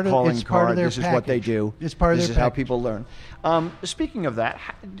 this is a calling card. This is what they do. It's part of their This is how people learn. Speaking of that,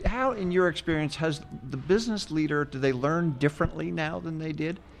 how, in your experience, has the business leader, do they learn differently now than they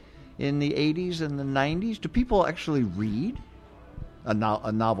did in the 80s and the 90s? Do people actually read a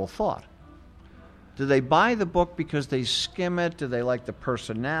novel thought? Do they buy the book because they skim it? Do they like the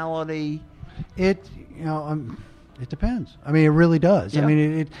personality? It depends. I mean, it really does. Yeah. I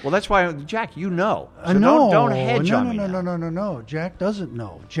mean, well, that's why, Jack, you know. So no, don't hedge on me. No. Jack doesn't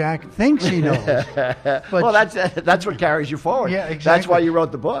know. Jack thinks he knows. But well, that's what carries you forward. Yeah, exactly. That's why you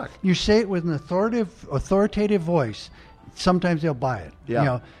wrote the book. You say it with an authoritative voice. Sometimes they'll buy it.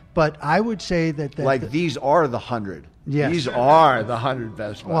 Yeah. But I would say that these are the 100. Yes. These are the 100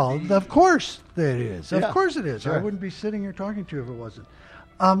 best books. Well, of course it is. Of course it is. Sure. I wouldn't be sitting here talking to you if it wasn't.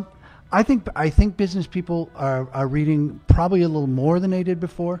 I think business people are reading probably a little more than they did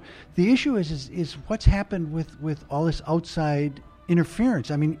before. The issue is what's happened with all this outside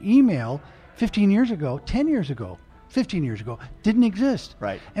interference. I mean, email 15 years ago, 10 years ago, 15 years ago didn't exist.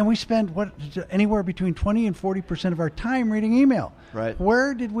 Right. And we spend anywhere between 20 and 40% of our time reading email. Right.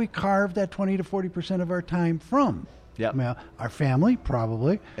 Where did we carve that 20 to 40% of our time from? Yep. Our family,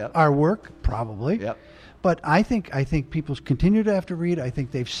 probably. Yep. Our work, probably. Yep. But I think people continue to have to read. I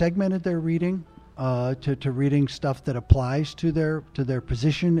think they've segmented their reading to reading stuff that applies to their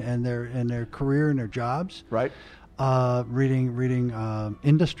position and their career and their jobs. Right. Reading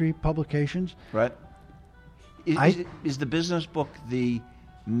industry publications. Right. Is the business book the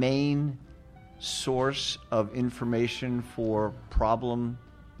main source of information for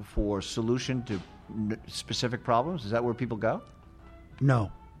solution to specific problems? Is that where people go?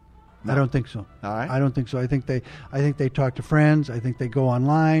 No. I don't think so. All right. I don't think so. I think they talk to friends. I think they go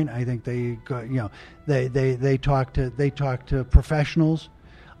online. I think they go, they talk to professionals.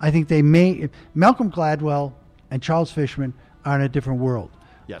 I think Malcolm Gladwell and Charles Fishman are in a different world.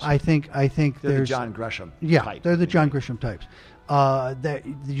 Yes. I think they're the John Grisham. Yeah, type. They're the John Grisham types. That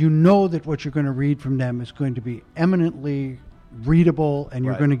you know that what you're going to read from them is going to be eminently readable, and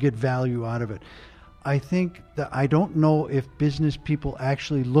you're Right. going to get value out of it. I think that I don't know if business people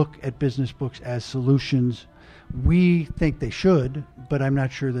actually look at business books as solutions. We think they should, but I'm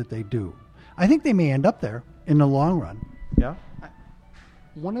not sure that they do. I think they may end up there in the long run. Yeah.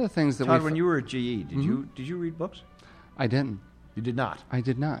 One of the things that Todd, when you were at GE, did you read books? I didn't. You did not. I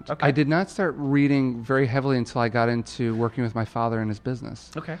did not. Okay. I did not start reading very heavily until I got into working with my father in his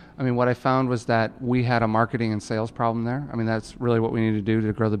business. Okay. I mean, what I found was that we had a marketing and sales problem there. I mean, that's really what we needed to do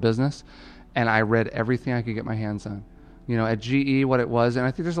to grow the business. And I read everything I could get my hands on. You know, at GE, what it was, and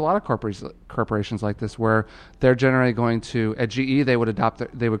I think there's a lot of corporations like this where they're generally going to, at GE, they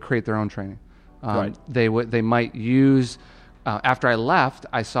would create their own training. Right. They might use. After I left,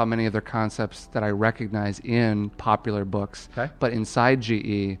 I saw many of their concepts that I recognize in popular books. Okay. But inside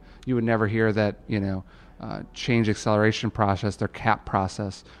GE, you would never hear that, change acceleration process, their CAP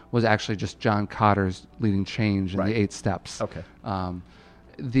process, was actually just John Cotter's leading change in Right. the 8 steps. Okay.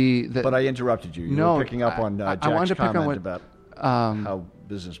 But I interrupted you. You were picking up on Jack's comment about how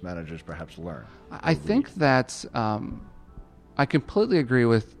business managers perhaps learn. I think that I completely agree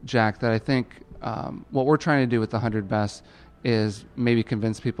with Jack that I think what we're trying to do with the 100 Best is maybe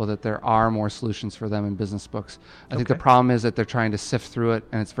convince people that there are more solutions for them in business books. I think the problem is that they're trying to sift through it,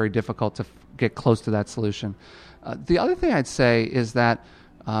 and it's very difficult to get close to that solution. The other thing I'd say is that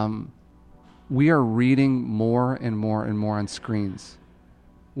we are reading more and more and more on screens.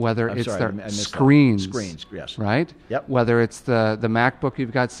 whether I'm it's sorry, their I missed that. screens. Screens, yes. Right? Yep. Whether it's the MacBook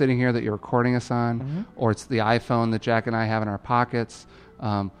you've got sitting here that you're recording us on, or it's the iPhone that Jack and I have in our pockets,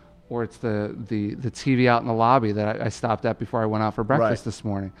 or it's the TV out in the lobby that I stopped at before I went out for breakfast this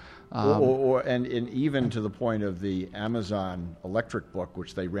morning. And even to the point of the Amazon electric book,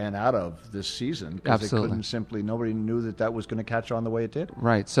 which they ran out of this season because they couldn't simply, nobody knew that was going to catch on the way it did.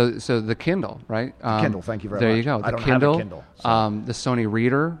 Right. So the Kindle, right? Kindle, thank you very much. There you go. I don't Kindle, have a Kindle. So. The Sony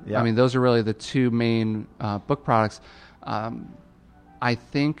Reader. Yeah. I mean, those are really the two main book products. I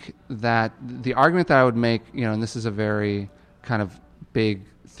think that the argument that I would make, and this is a very kind of big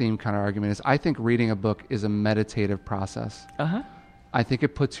theme kind of argument, is I think reading a book is a meditative process. I think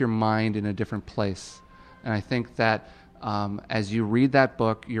it puts your mind in a different place. And I think that as you read that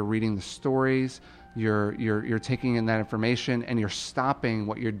book, you're reading the stories, you're taking in that information, and you're stopping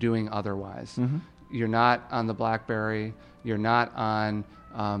what you're doing otherwise. You're not on the BlackBerry. You're not on.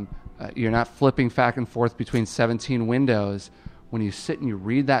 You're not flipping back and forth between 17 windows. When you sit and you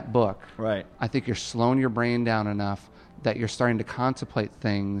read that book, right, I think you're slowing your brain down enough that you're starting to contemplate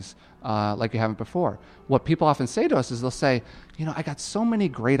things like you haven't before. What people often say to us is they'll say, I got so many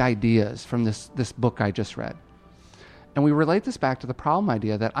great ideas from this book I just read. And we relate this back to the problem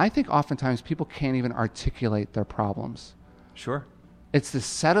idea that I think oftentimes people can't even articulate their problems. Sure. It's this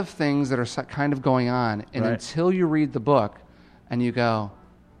set of things that are kind of going on, and until you read the book and you go,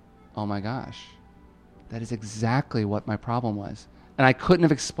 oh my gosh, that is exactly what my problem was. And I couldn't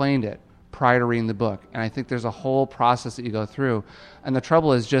have explained it prior to reading the book. And I think there's a whole process that you go through. And the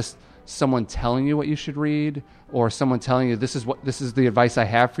trouble is just someone telling you what you should read, or someone telling you this is the advice I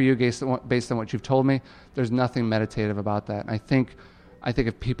have for you based on what you've told me. There's nothing meditative about that. And I think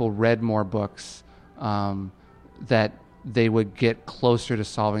if people read more books, that they would get closer to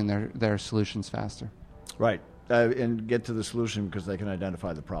solving their solutions faster. Right. And get to the solution because they can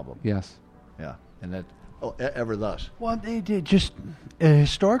identify the problem. Yes. Yeah. And that ever thus. Well, they did just a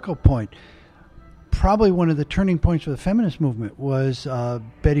historical point. Probably one of the turning points of the feminist movement was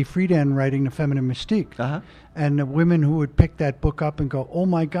Betty Friedan writing The Feminine Mystique. And the women who would pick that book up and go, oh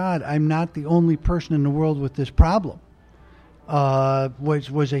my God, I'm not the only person in the world with this problem,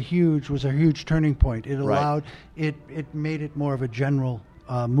 was a huge turning point. It allowed, it made it more of a general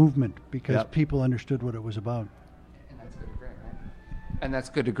movement because people understood what it was about. And that's good to great, right? And that's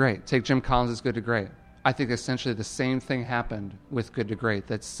good to great. Take Jim Collins' Good to Great. I think essentially the same thing happened with Good to Great,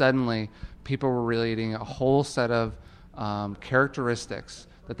 that suddenly people were relating a whole set of characteristics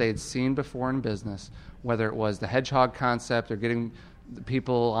that they had seen before in business, whether it was the hedgehog concept or getting the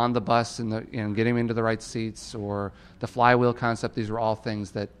people on the bus and getting them into the right seats, or the flywheel concept. These were all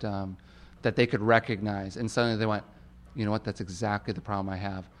things that they could recognize. And suddenly they went, you know what, that's exactly the problem I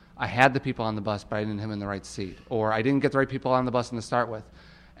have. I had the people on the bus, but I didn't have them in the right seat. Or I didn't get the right people on the bus to start with.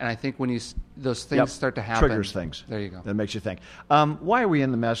 And I think when those things start to happen, triggers things. There you go. That makes you think. Why are we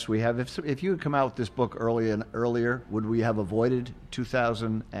in the mess we have? If you had come out with this book earlier, would we have avoided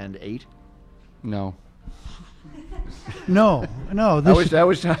 2008? No. No. That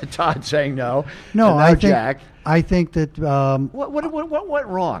was Todd saying no. No, Jack. I think that what went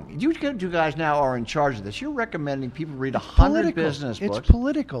wrong? You guys now are in charge of this. You're recommending people read 100 business books. It's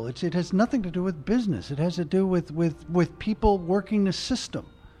political. It has nothing to do with business. It has to do with people working the system.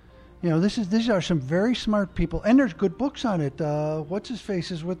 These are some very smart people, and there's good books on it. What's his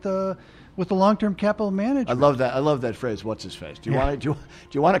face is with the long-term capital management. I love that phrase. What's his face? Do you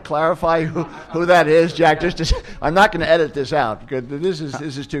want to clarify who that is, Jack? I'm not going to edit this out because this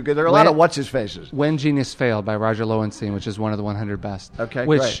is too good. There are a lot of what's his faces. When Genius Failed by Roger Lowenstein, which is one of the 100 best. Okay,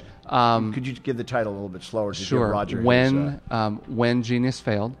 great. Could you give the title a little bit slower? Sure. Roger When Genius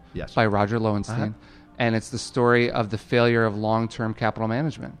Failed by Roger Lowenstein. And it's the story of the failure of long-term capital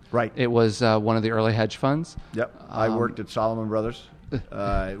management. Right. It was one of the early hedge funds. Yep. I worked at Solomon Brothers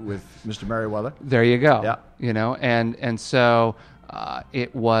with Mr. Merriweather. There you go. Yeah. And so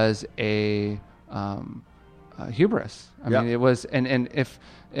it was a hubris. I mean, it was, and if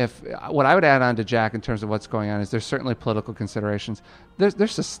what I would add on to Jack in terms of what's going on is there's certainly political considerations.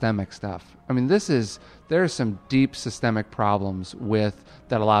 There's systemic stuff. I mean, there are some deep systemic problems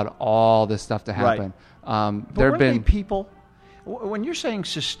that allowed all this stuff to happen. Right. There have been people. When you're saying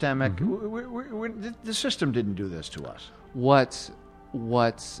systemic, the system didn't do this to us. What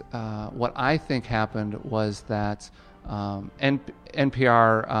I think happened was that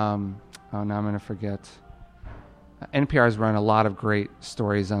NPR. Now I'm going to forget. NPR has run a lot of great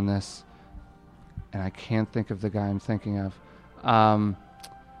stories on this, and I can't think of the guy I'm thinking of.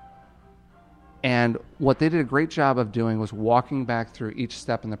 And what they did a great job of doing was walking back through each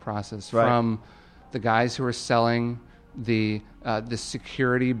step in the process, from the guys who were selling the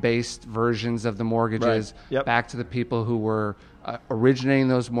security-based versions of the mortgages, Right. Yep. back to the people who were originating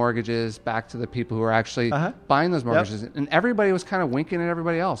those mortgages, back to the people who were actually buying those mortgages. And everybody was kind of winking at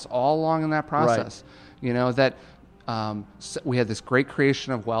everybody else all along in that process. Right. You know, that so we had this great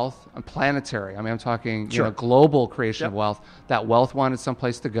creation of wealth, planetary. I mean, I'm talking global creation of wealth. That wealth wanted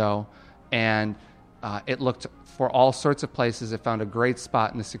someplace to go, and it looked for all sorts of places. It found a great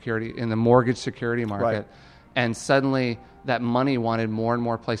spot in the mortgage security market. Right. And suddenly that money wanted more and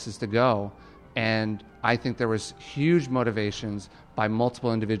more places to go. And I think there was huge motivations by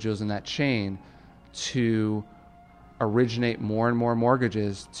multiple individuals in that chain to originate more and more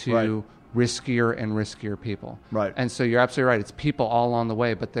mortgages to riskier and riskier people. Right. And so you're absolutely right. It's people all along the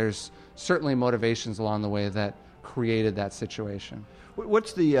way, but there's certainly motivations along the way that created that situation.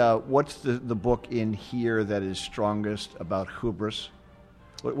 What's the book in here that is strongest about hubris?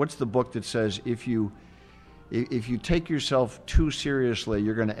 What's the book that says if you take yourself too seriously,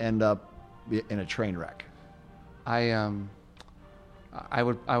 you're going to end up in a train wreck? I'll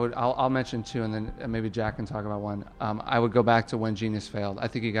mention two, and then maybe Jack can talk about one. I would go back to When Genius Failed. I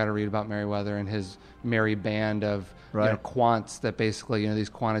think you got to read about Meriwether and his merry band of quants that basically, these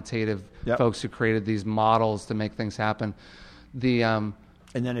quantitative folks who created these models to make things happen.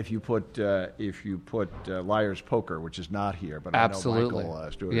 And then if you put Liar's Poker, which is not here, but absolutely. I know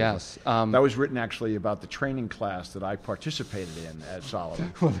Michael Stewart. Yes, that was written actually about the training class that I participated in at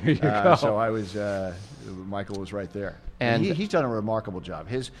Solomon. Well, there you go. So I was Michael was right there, and he's done a remarkable job.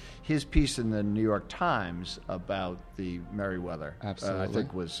 His piece in the New York Times about the Meriwether, I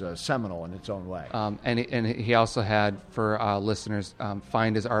think, was seminal in its own way. And he also had, for listeners,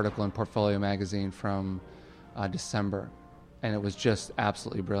 find his article in Portfolio magazine from December. And it was just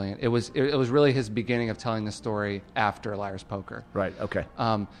absolutely brilliant. It was really his beginning of telling the story after Liar's Poker. Right. Okay.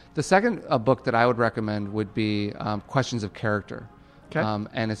 The second book that I would recommend would be Questions of Character. Okay.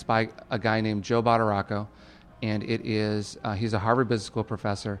 And it's by a guy named Joe Badaracco, and it is he's a Harvard Business School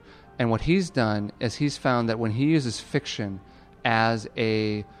professor. And what he's done is he's found that when he uses fiction as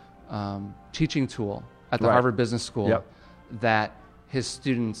a teaching tool at the Harvard Business School, that his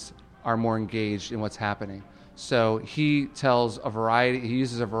students are more engaged in what's happening. So he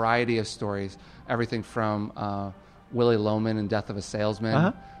uses a variety of stories, everything from Willy Loman and Death of a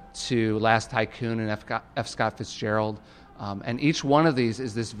Salesman to Last Tycoon and F. Scott Fitzgerald. And each one of these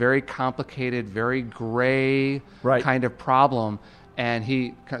is this very complicated, very gray kind of problem. And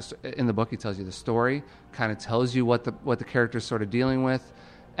he, in the book, he tells you the story, kind of tells you what the character's sort of dealing with,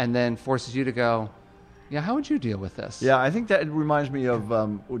 and then forces you to go, yeah, how would you deal with this? Yeah, I think that reminds me of,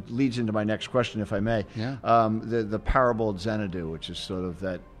 leads into my next question, if I may. Yeah. The parable of Xanadu, which is sort of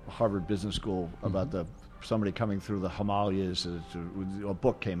that Harvard Business School about somebody coming through the Himalayas. A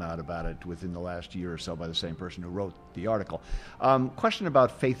book came out about it within the last year or so by the same person who wrote the article. Question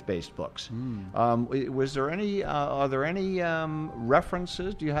about faith-based books. Was there any? Are there any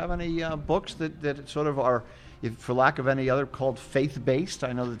references? Do you have any books that sort of are, if, for lack of any other, called faith-based?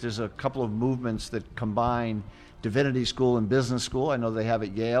 I know that there's a couple of movements that combine Divinity School and Business School. I know they have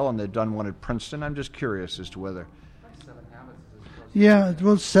at Yale, and they've done one at Princeton. I'm just curious as to whether... Yeah,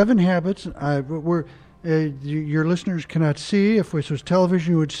 well, 7 Habits. Your listeners cannot see. If this was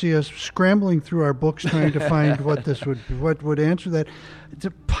television, you would see us scrambling through our books trying to find what would answer that.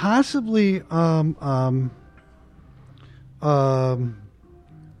 Possibly The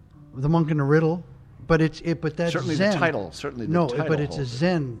Monk and the Riddle. But that's certainly Zen. The title. Certainly the title. No, but it's a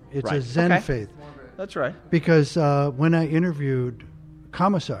Zen. It's a Zen faith. That's right. Because when I interviewed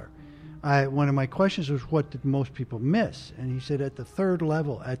Commissar, one of my questions was, what did most people miss? And he said, at the third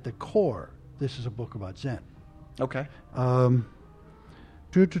level, at the core, this is a book about Zen. Okay. You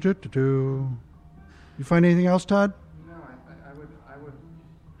find anything else, Todd? No, I would.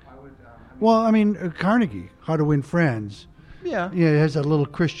 Well, I mean, Carnegie, How to Win Friends. Yeah, it has a little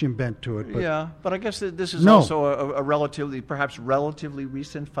Christian bent to it. But I guess that this is also a relatively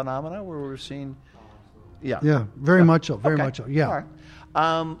recent phenomena where we're seeing. Yeah, very much so. Very much so. Yeah. All right.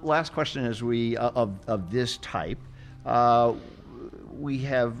 Last question is of this type. We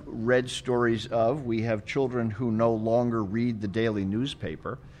have read stories of. We have children who no longer read the daily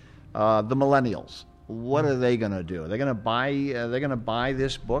newspaper. The millennials. What are they going to do? Are they going to buy? They're going to buy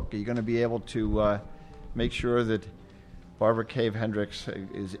this book. Are you going to be able to make sure that Barbara Cave Hendricks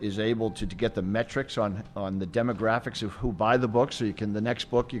is able to get the metrics on the demographics of who buy the book, so the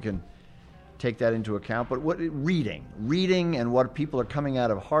next book you can take that into account? But reading and what people are coming out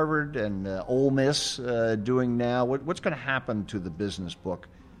of Harvard and Ole Miss doing now, what's going to happen to the business book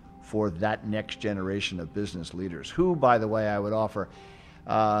for that next generation of business leaders, who, by the way, I would offer,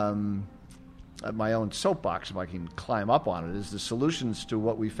 my own soapbox, if I can climb up on it, is the solutions to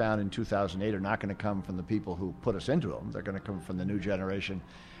what we found in 2008 are not going to come from the people who put us into them. They're going to come from the new generation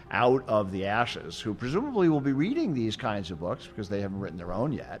out of the ashes, who presumably will be reading these kinds of books because they haven't written their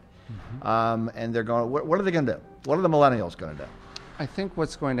own yet. And they're going, what are they going to do? What are the millennials going to do? I think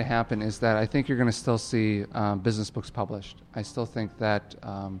what's going to happen is that I think you're going to still see business books published. I still think that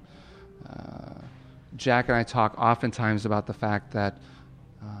Jack and I talk oftentimes about the fact that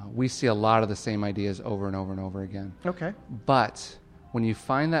we see a lot of the same ideas over and over and over again. Okay. But when you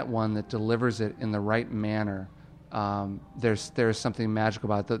find that one that delivers it in the right manner, there's something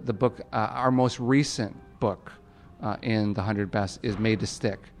magical about it. The book, our most recent book in the 100 Best is Made to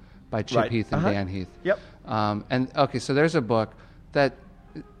Stick by Chip Heath and Dan Heath. Yep. So there's a book that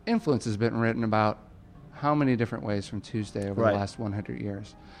influence has been written about how many different ways from Tuesday over the last 100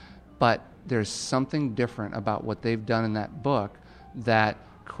 years. But there's something different about what they've done in that book that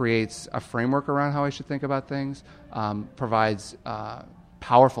creates a framework around how I should think about things, provides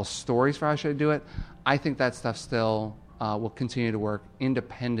powerful stories for how I should do it. I think that stuff still will continue to work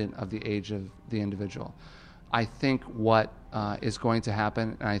independent of the age of the individual. I think what is going to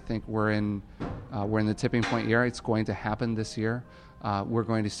happen, and I think we're in the tipping point year. It's going to happen this year. We're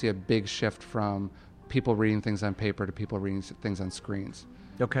going to see a big shift from people reading things on paper to people reading things on screens.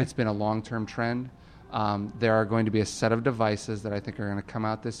 Okay. It's been a long-term trend. There are going to be a set of devices that I think are going to come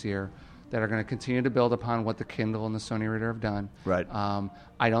out this year that are going to continue to build upon what the Kindle and the Sony Reader have done. Right.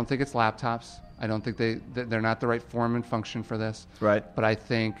 I don't think it's laptops. I don't think they're not the right form and function for this. Right. But I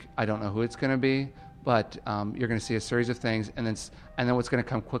don't know who it's going to be. But you're going to see a series of things, and then what's going to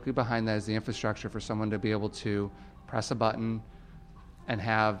come quickly behind that is the infrastructure for someone to be able to press a button and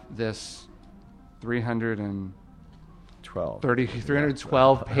have this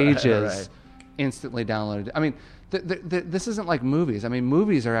 312 pages instantly downloaded. I mean, this isn't like movies. I mean,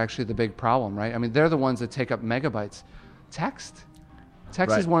 movies are actually the big problem, right? I mean, they're the ones that take up megabytes. Text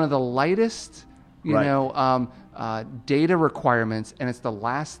is one of the lightest, data requirements, and it's the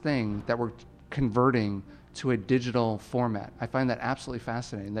last thing that we're converting to a digital format. I find that absolutely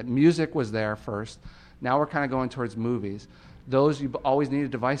fascinating. That music was there first. Now we're kind of going towards movies. Those, you always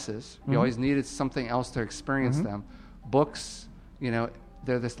needed devices. You always needed something else to experience them. Books, they're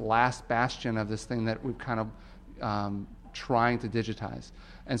this last bastion of this thing that we're kind of trying to digitize.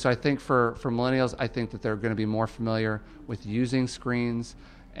 And so I think for millennials, I think that they're going to be more familiar with using screens.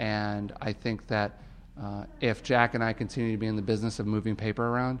 And I think that if Jack and I continue to be in the business of moving paper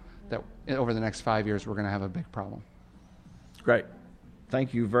around, that over the next 5 years, we're going to have a big problem. Great.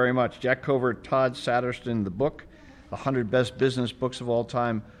 Thank you very much. Jack Covert, Todd Satterston, the book, 100 Best Business Books of All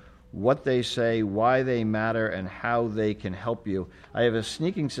Time, What They Say, Why They Matter, and How They Can Help You. I have a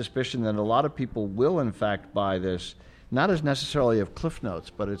sneaking suspicion that a lot of people will, in fact, buy this, not as necessarily of Cliff Notes,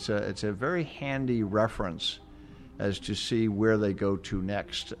 but it's a very handy reference as to see where they go to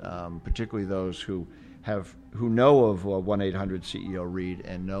next, particularly those who know of 1-800-CEO-READ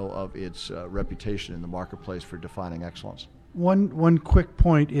and know of its reputation in the marketplace for defining excellence. One quick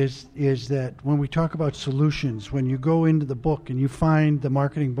point is that when we talk about solutions, when you go into the book and you find the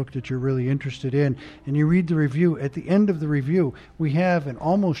marketing book that you're really interested in and you read the review, at the end of the review, we have an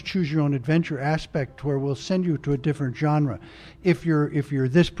almost choose your own adventure aspect where we'll send you to a different genre. If you're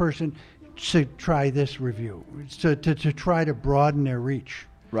this person, to try this review, to try to broaden their reach.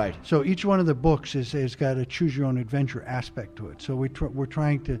 Right. So each one of the books has got a choose your own adventure aspect to it. So we're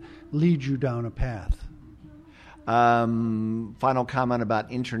trying to lead you down a path. Final comment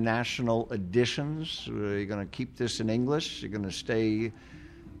about international editions. Are you going to keep this in English? You're going to stay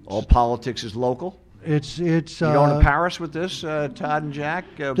all politics is local? It's you going to Paris with this, Todd and Jack?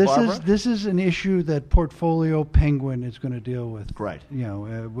 Barbara? This is an issue that Portfolio Penguin is going to deal with. Right.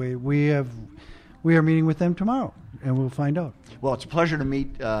 We are meeting with them tomorrow, and we'll find out. Well, it's a pleasure to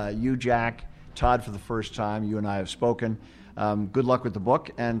meet you, Jack, Todd, for the first time. You and I have spoken. Good luck with the book,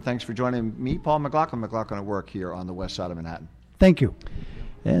 and thanks for joining me, Paul McLaughlin at Work here on the west side of Manhattan. Thank you.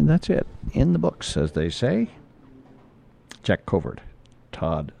 And that's it. In the books, as they say, Jack Covert,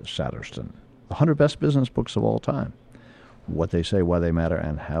 Todd Satterston, the 100 Best Business Books of All Time, What They Say, Why They Matter,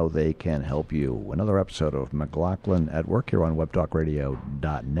 and How They Can Help You. Another episode of McLaughlin at Work here on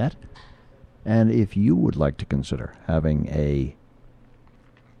webtalkradio.net. And if you would like to consider having a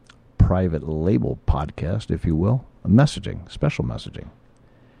private label podcast, if you will, special messaging,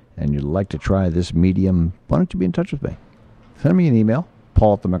 and you'd like to try this medium, why don't you be in touch with me? Send me an email,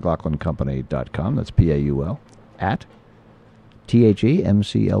 paul@themclaughlincompany.com, that's Paul, at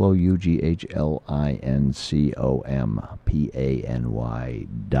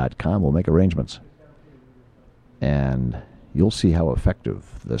THEMCLOUGHLINCOMPANY.com. We'll make arrangements. And you'll see how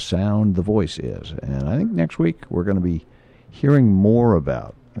effective the sound, the voice is. And I think next week we're going to be hearing more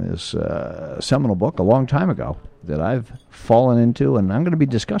about this seminal book a long time ago that I've fallen into, and I'm going to be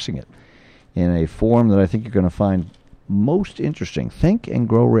discussing it in a form that I think you're going to find most interesting. Think and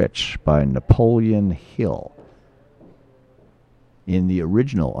Grow Rich by Napoleon Hill. In the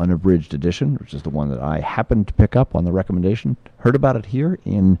original unabridged edition, which is the one that I happened to pick up on the recommendation, heard about it here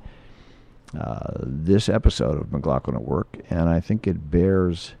in this episode of McLaughlin at Work, and I think it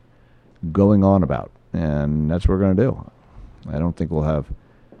bears going on about, and that's what we're going to do. I don't think we'll have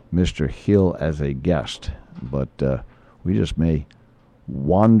Mr. Hill as a guest, but we just may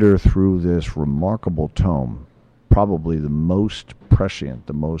wander through this remarkable tome, probably the most prescient,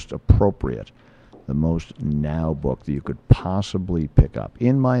 the most appropriate, the most now book that you could possibly pick up,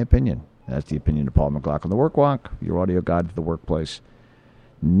 in my opinion. That's the opinion of Paul McLaughlin, The Work Walk, your audio guide to the workplace.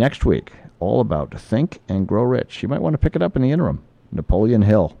 Next week, all about Think and Grow Rich. You might want to pick it up in the interim. Napoleon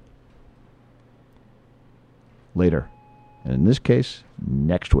Hill. Later. And in this case,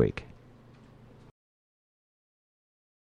 next week.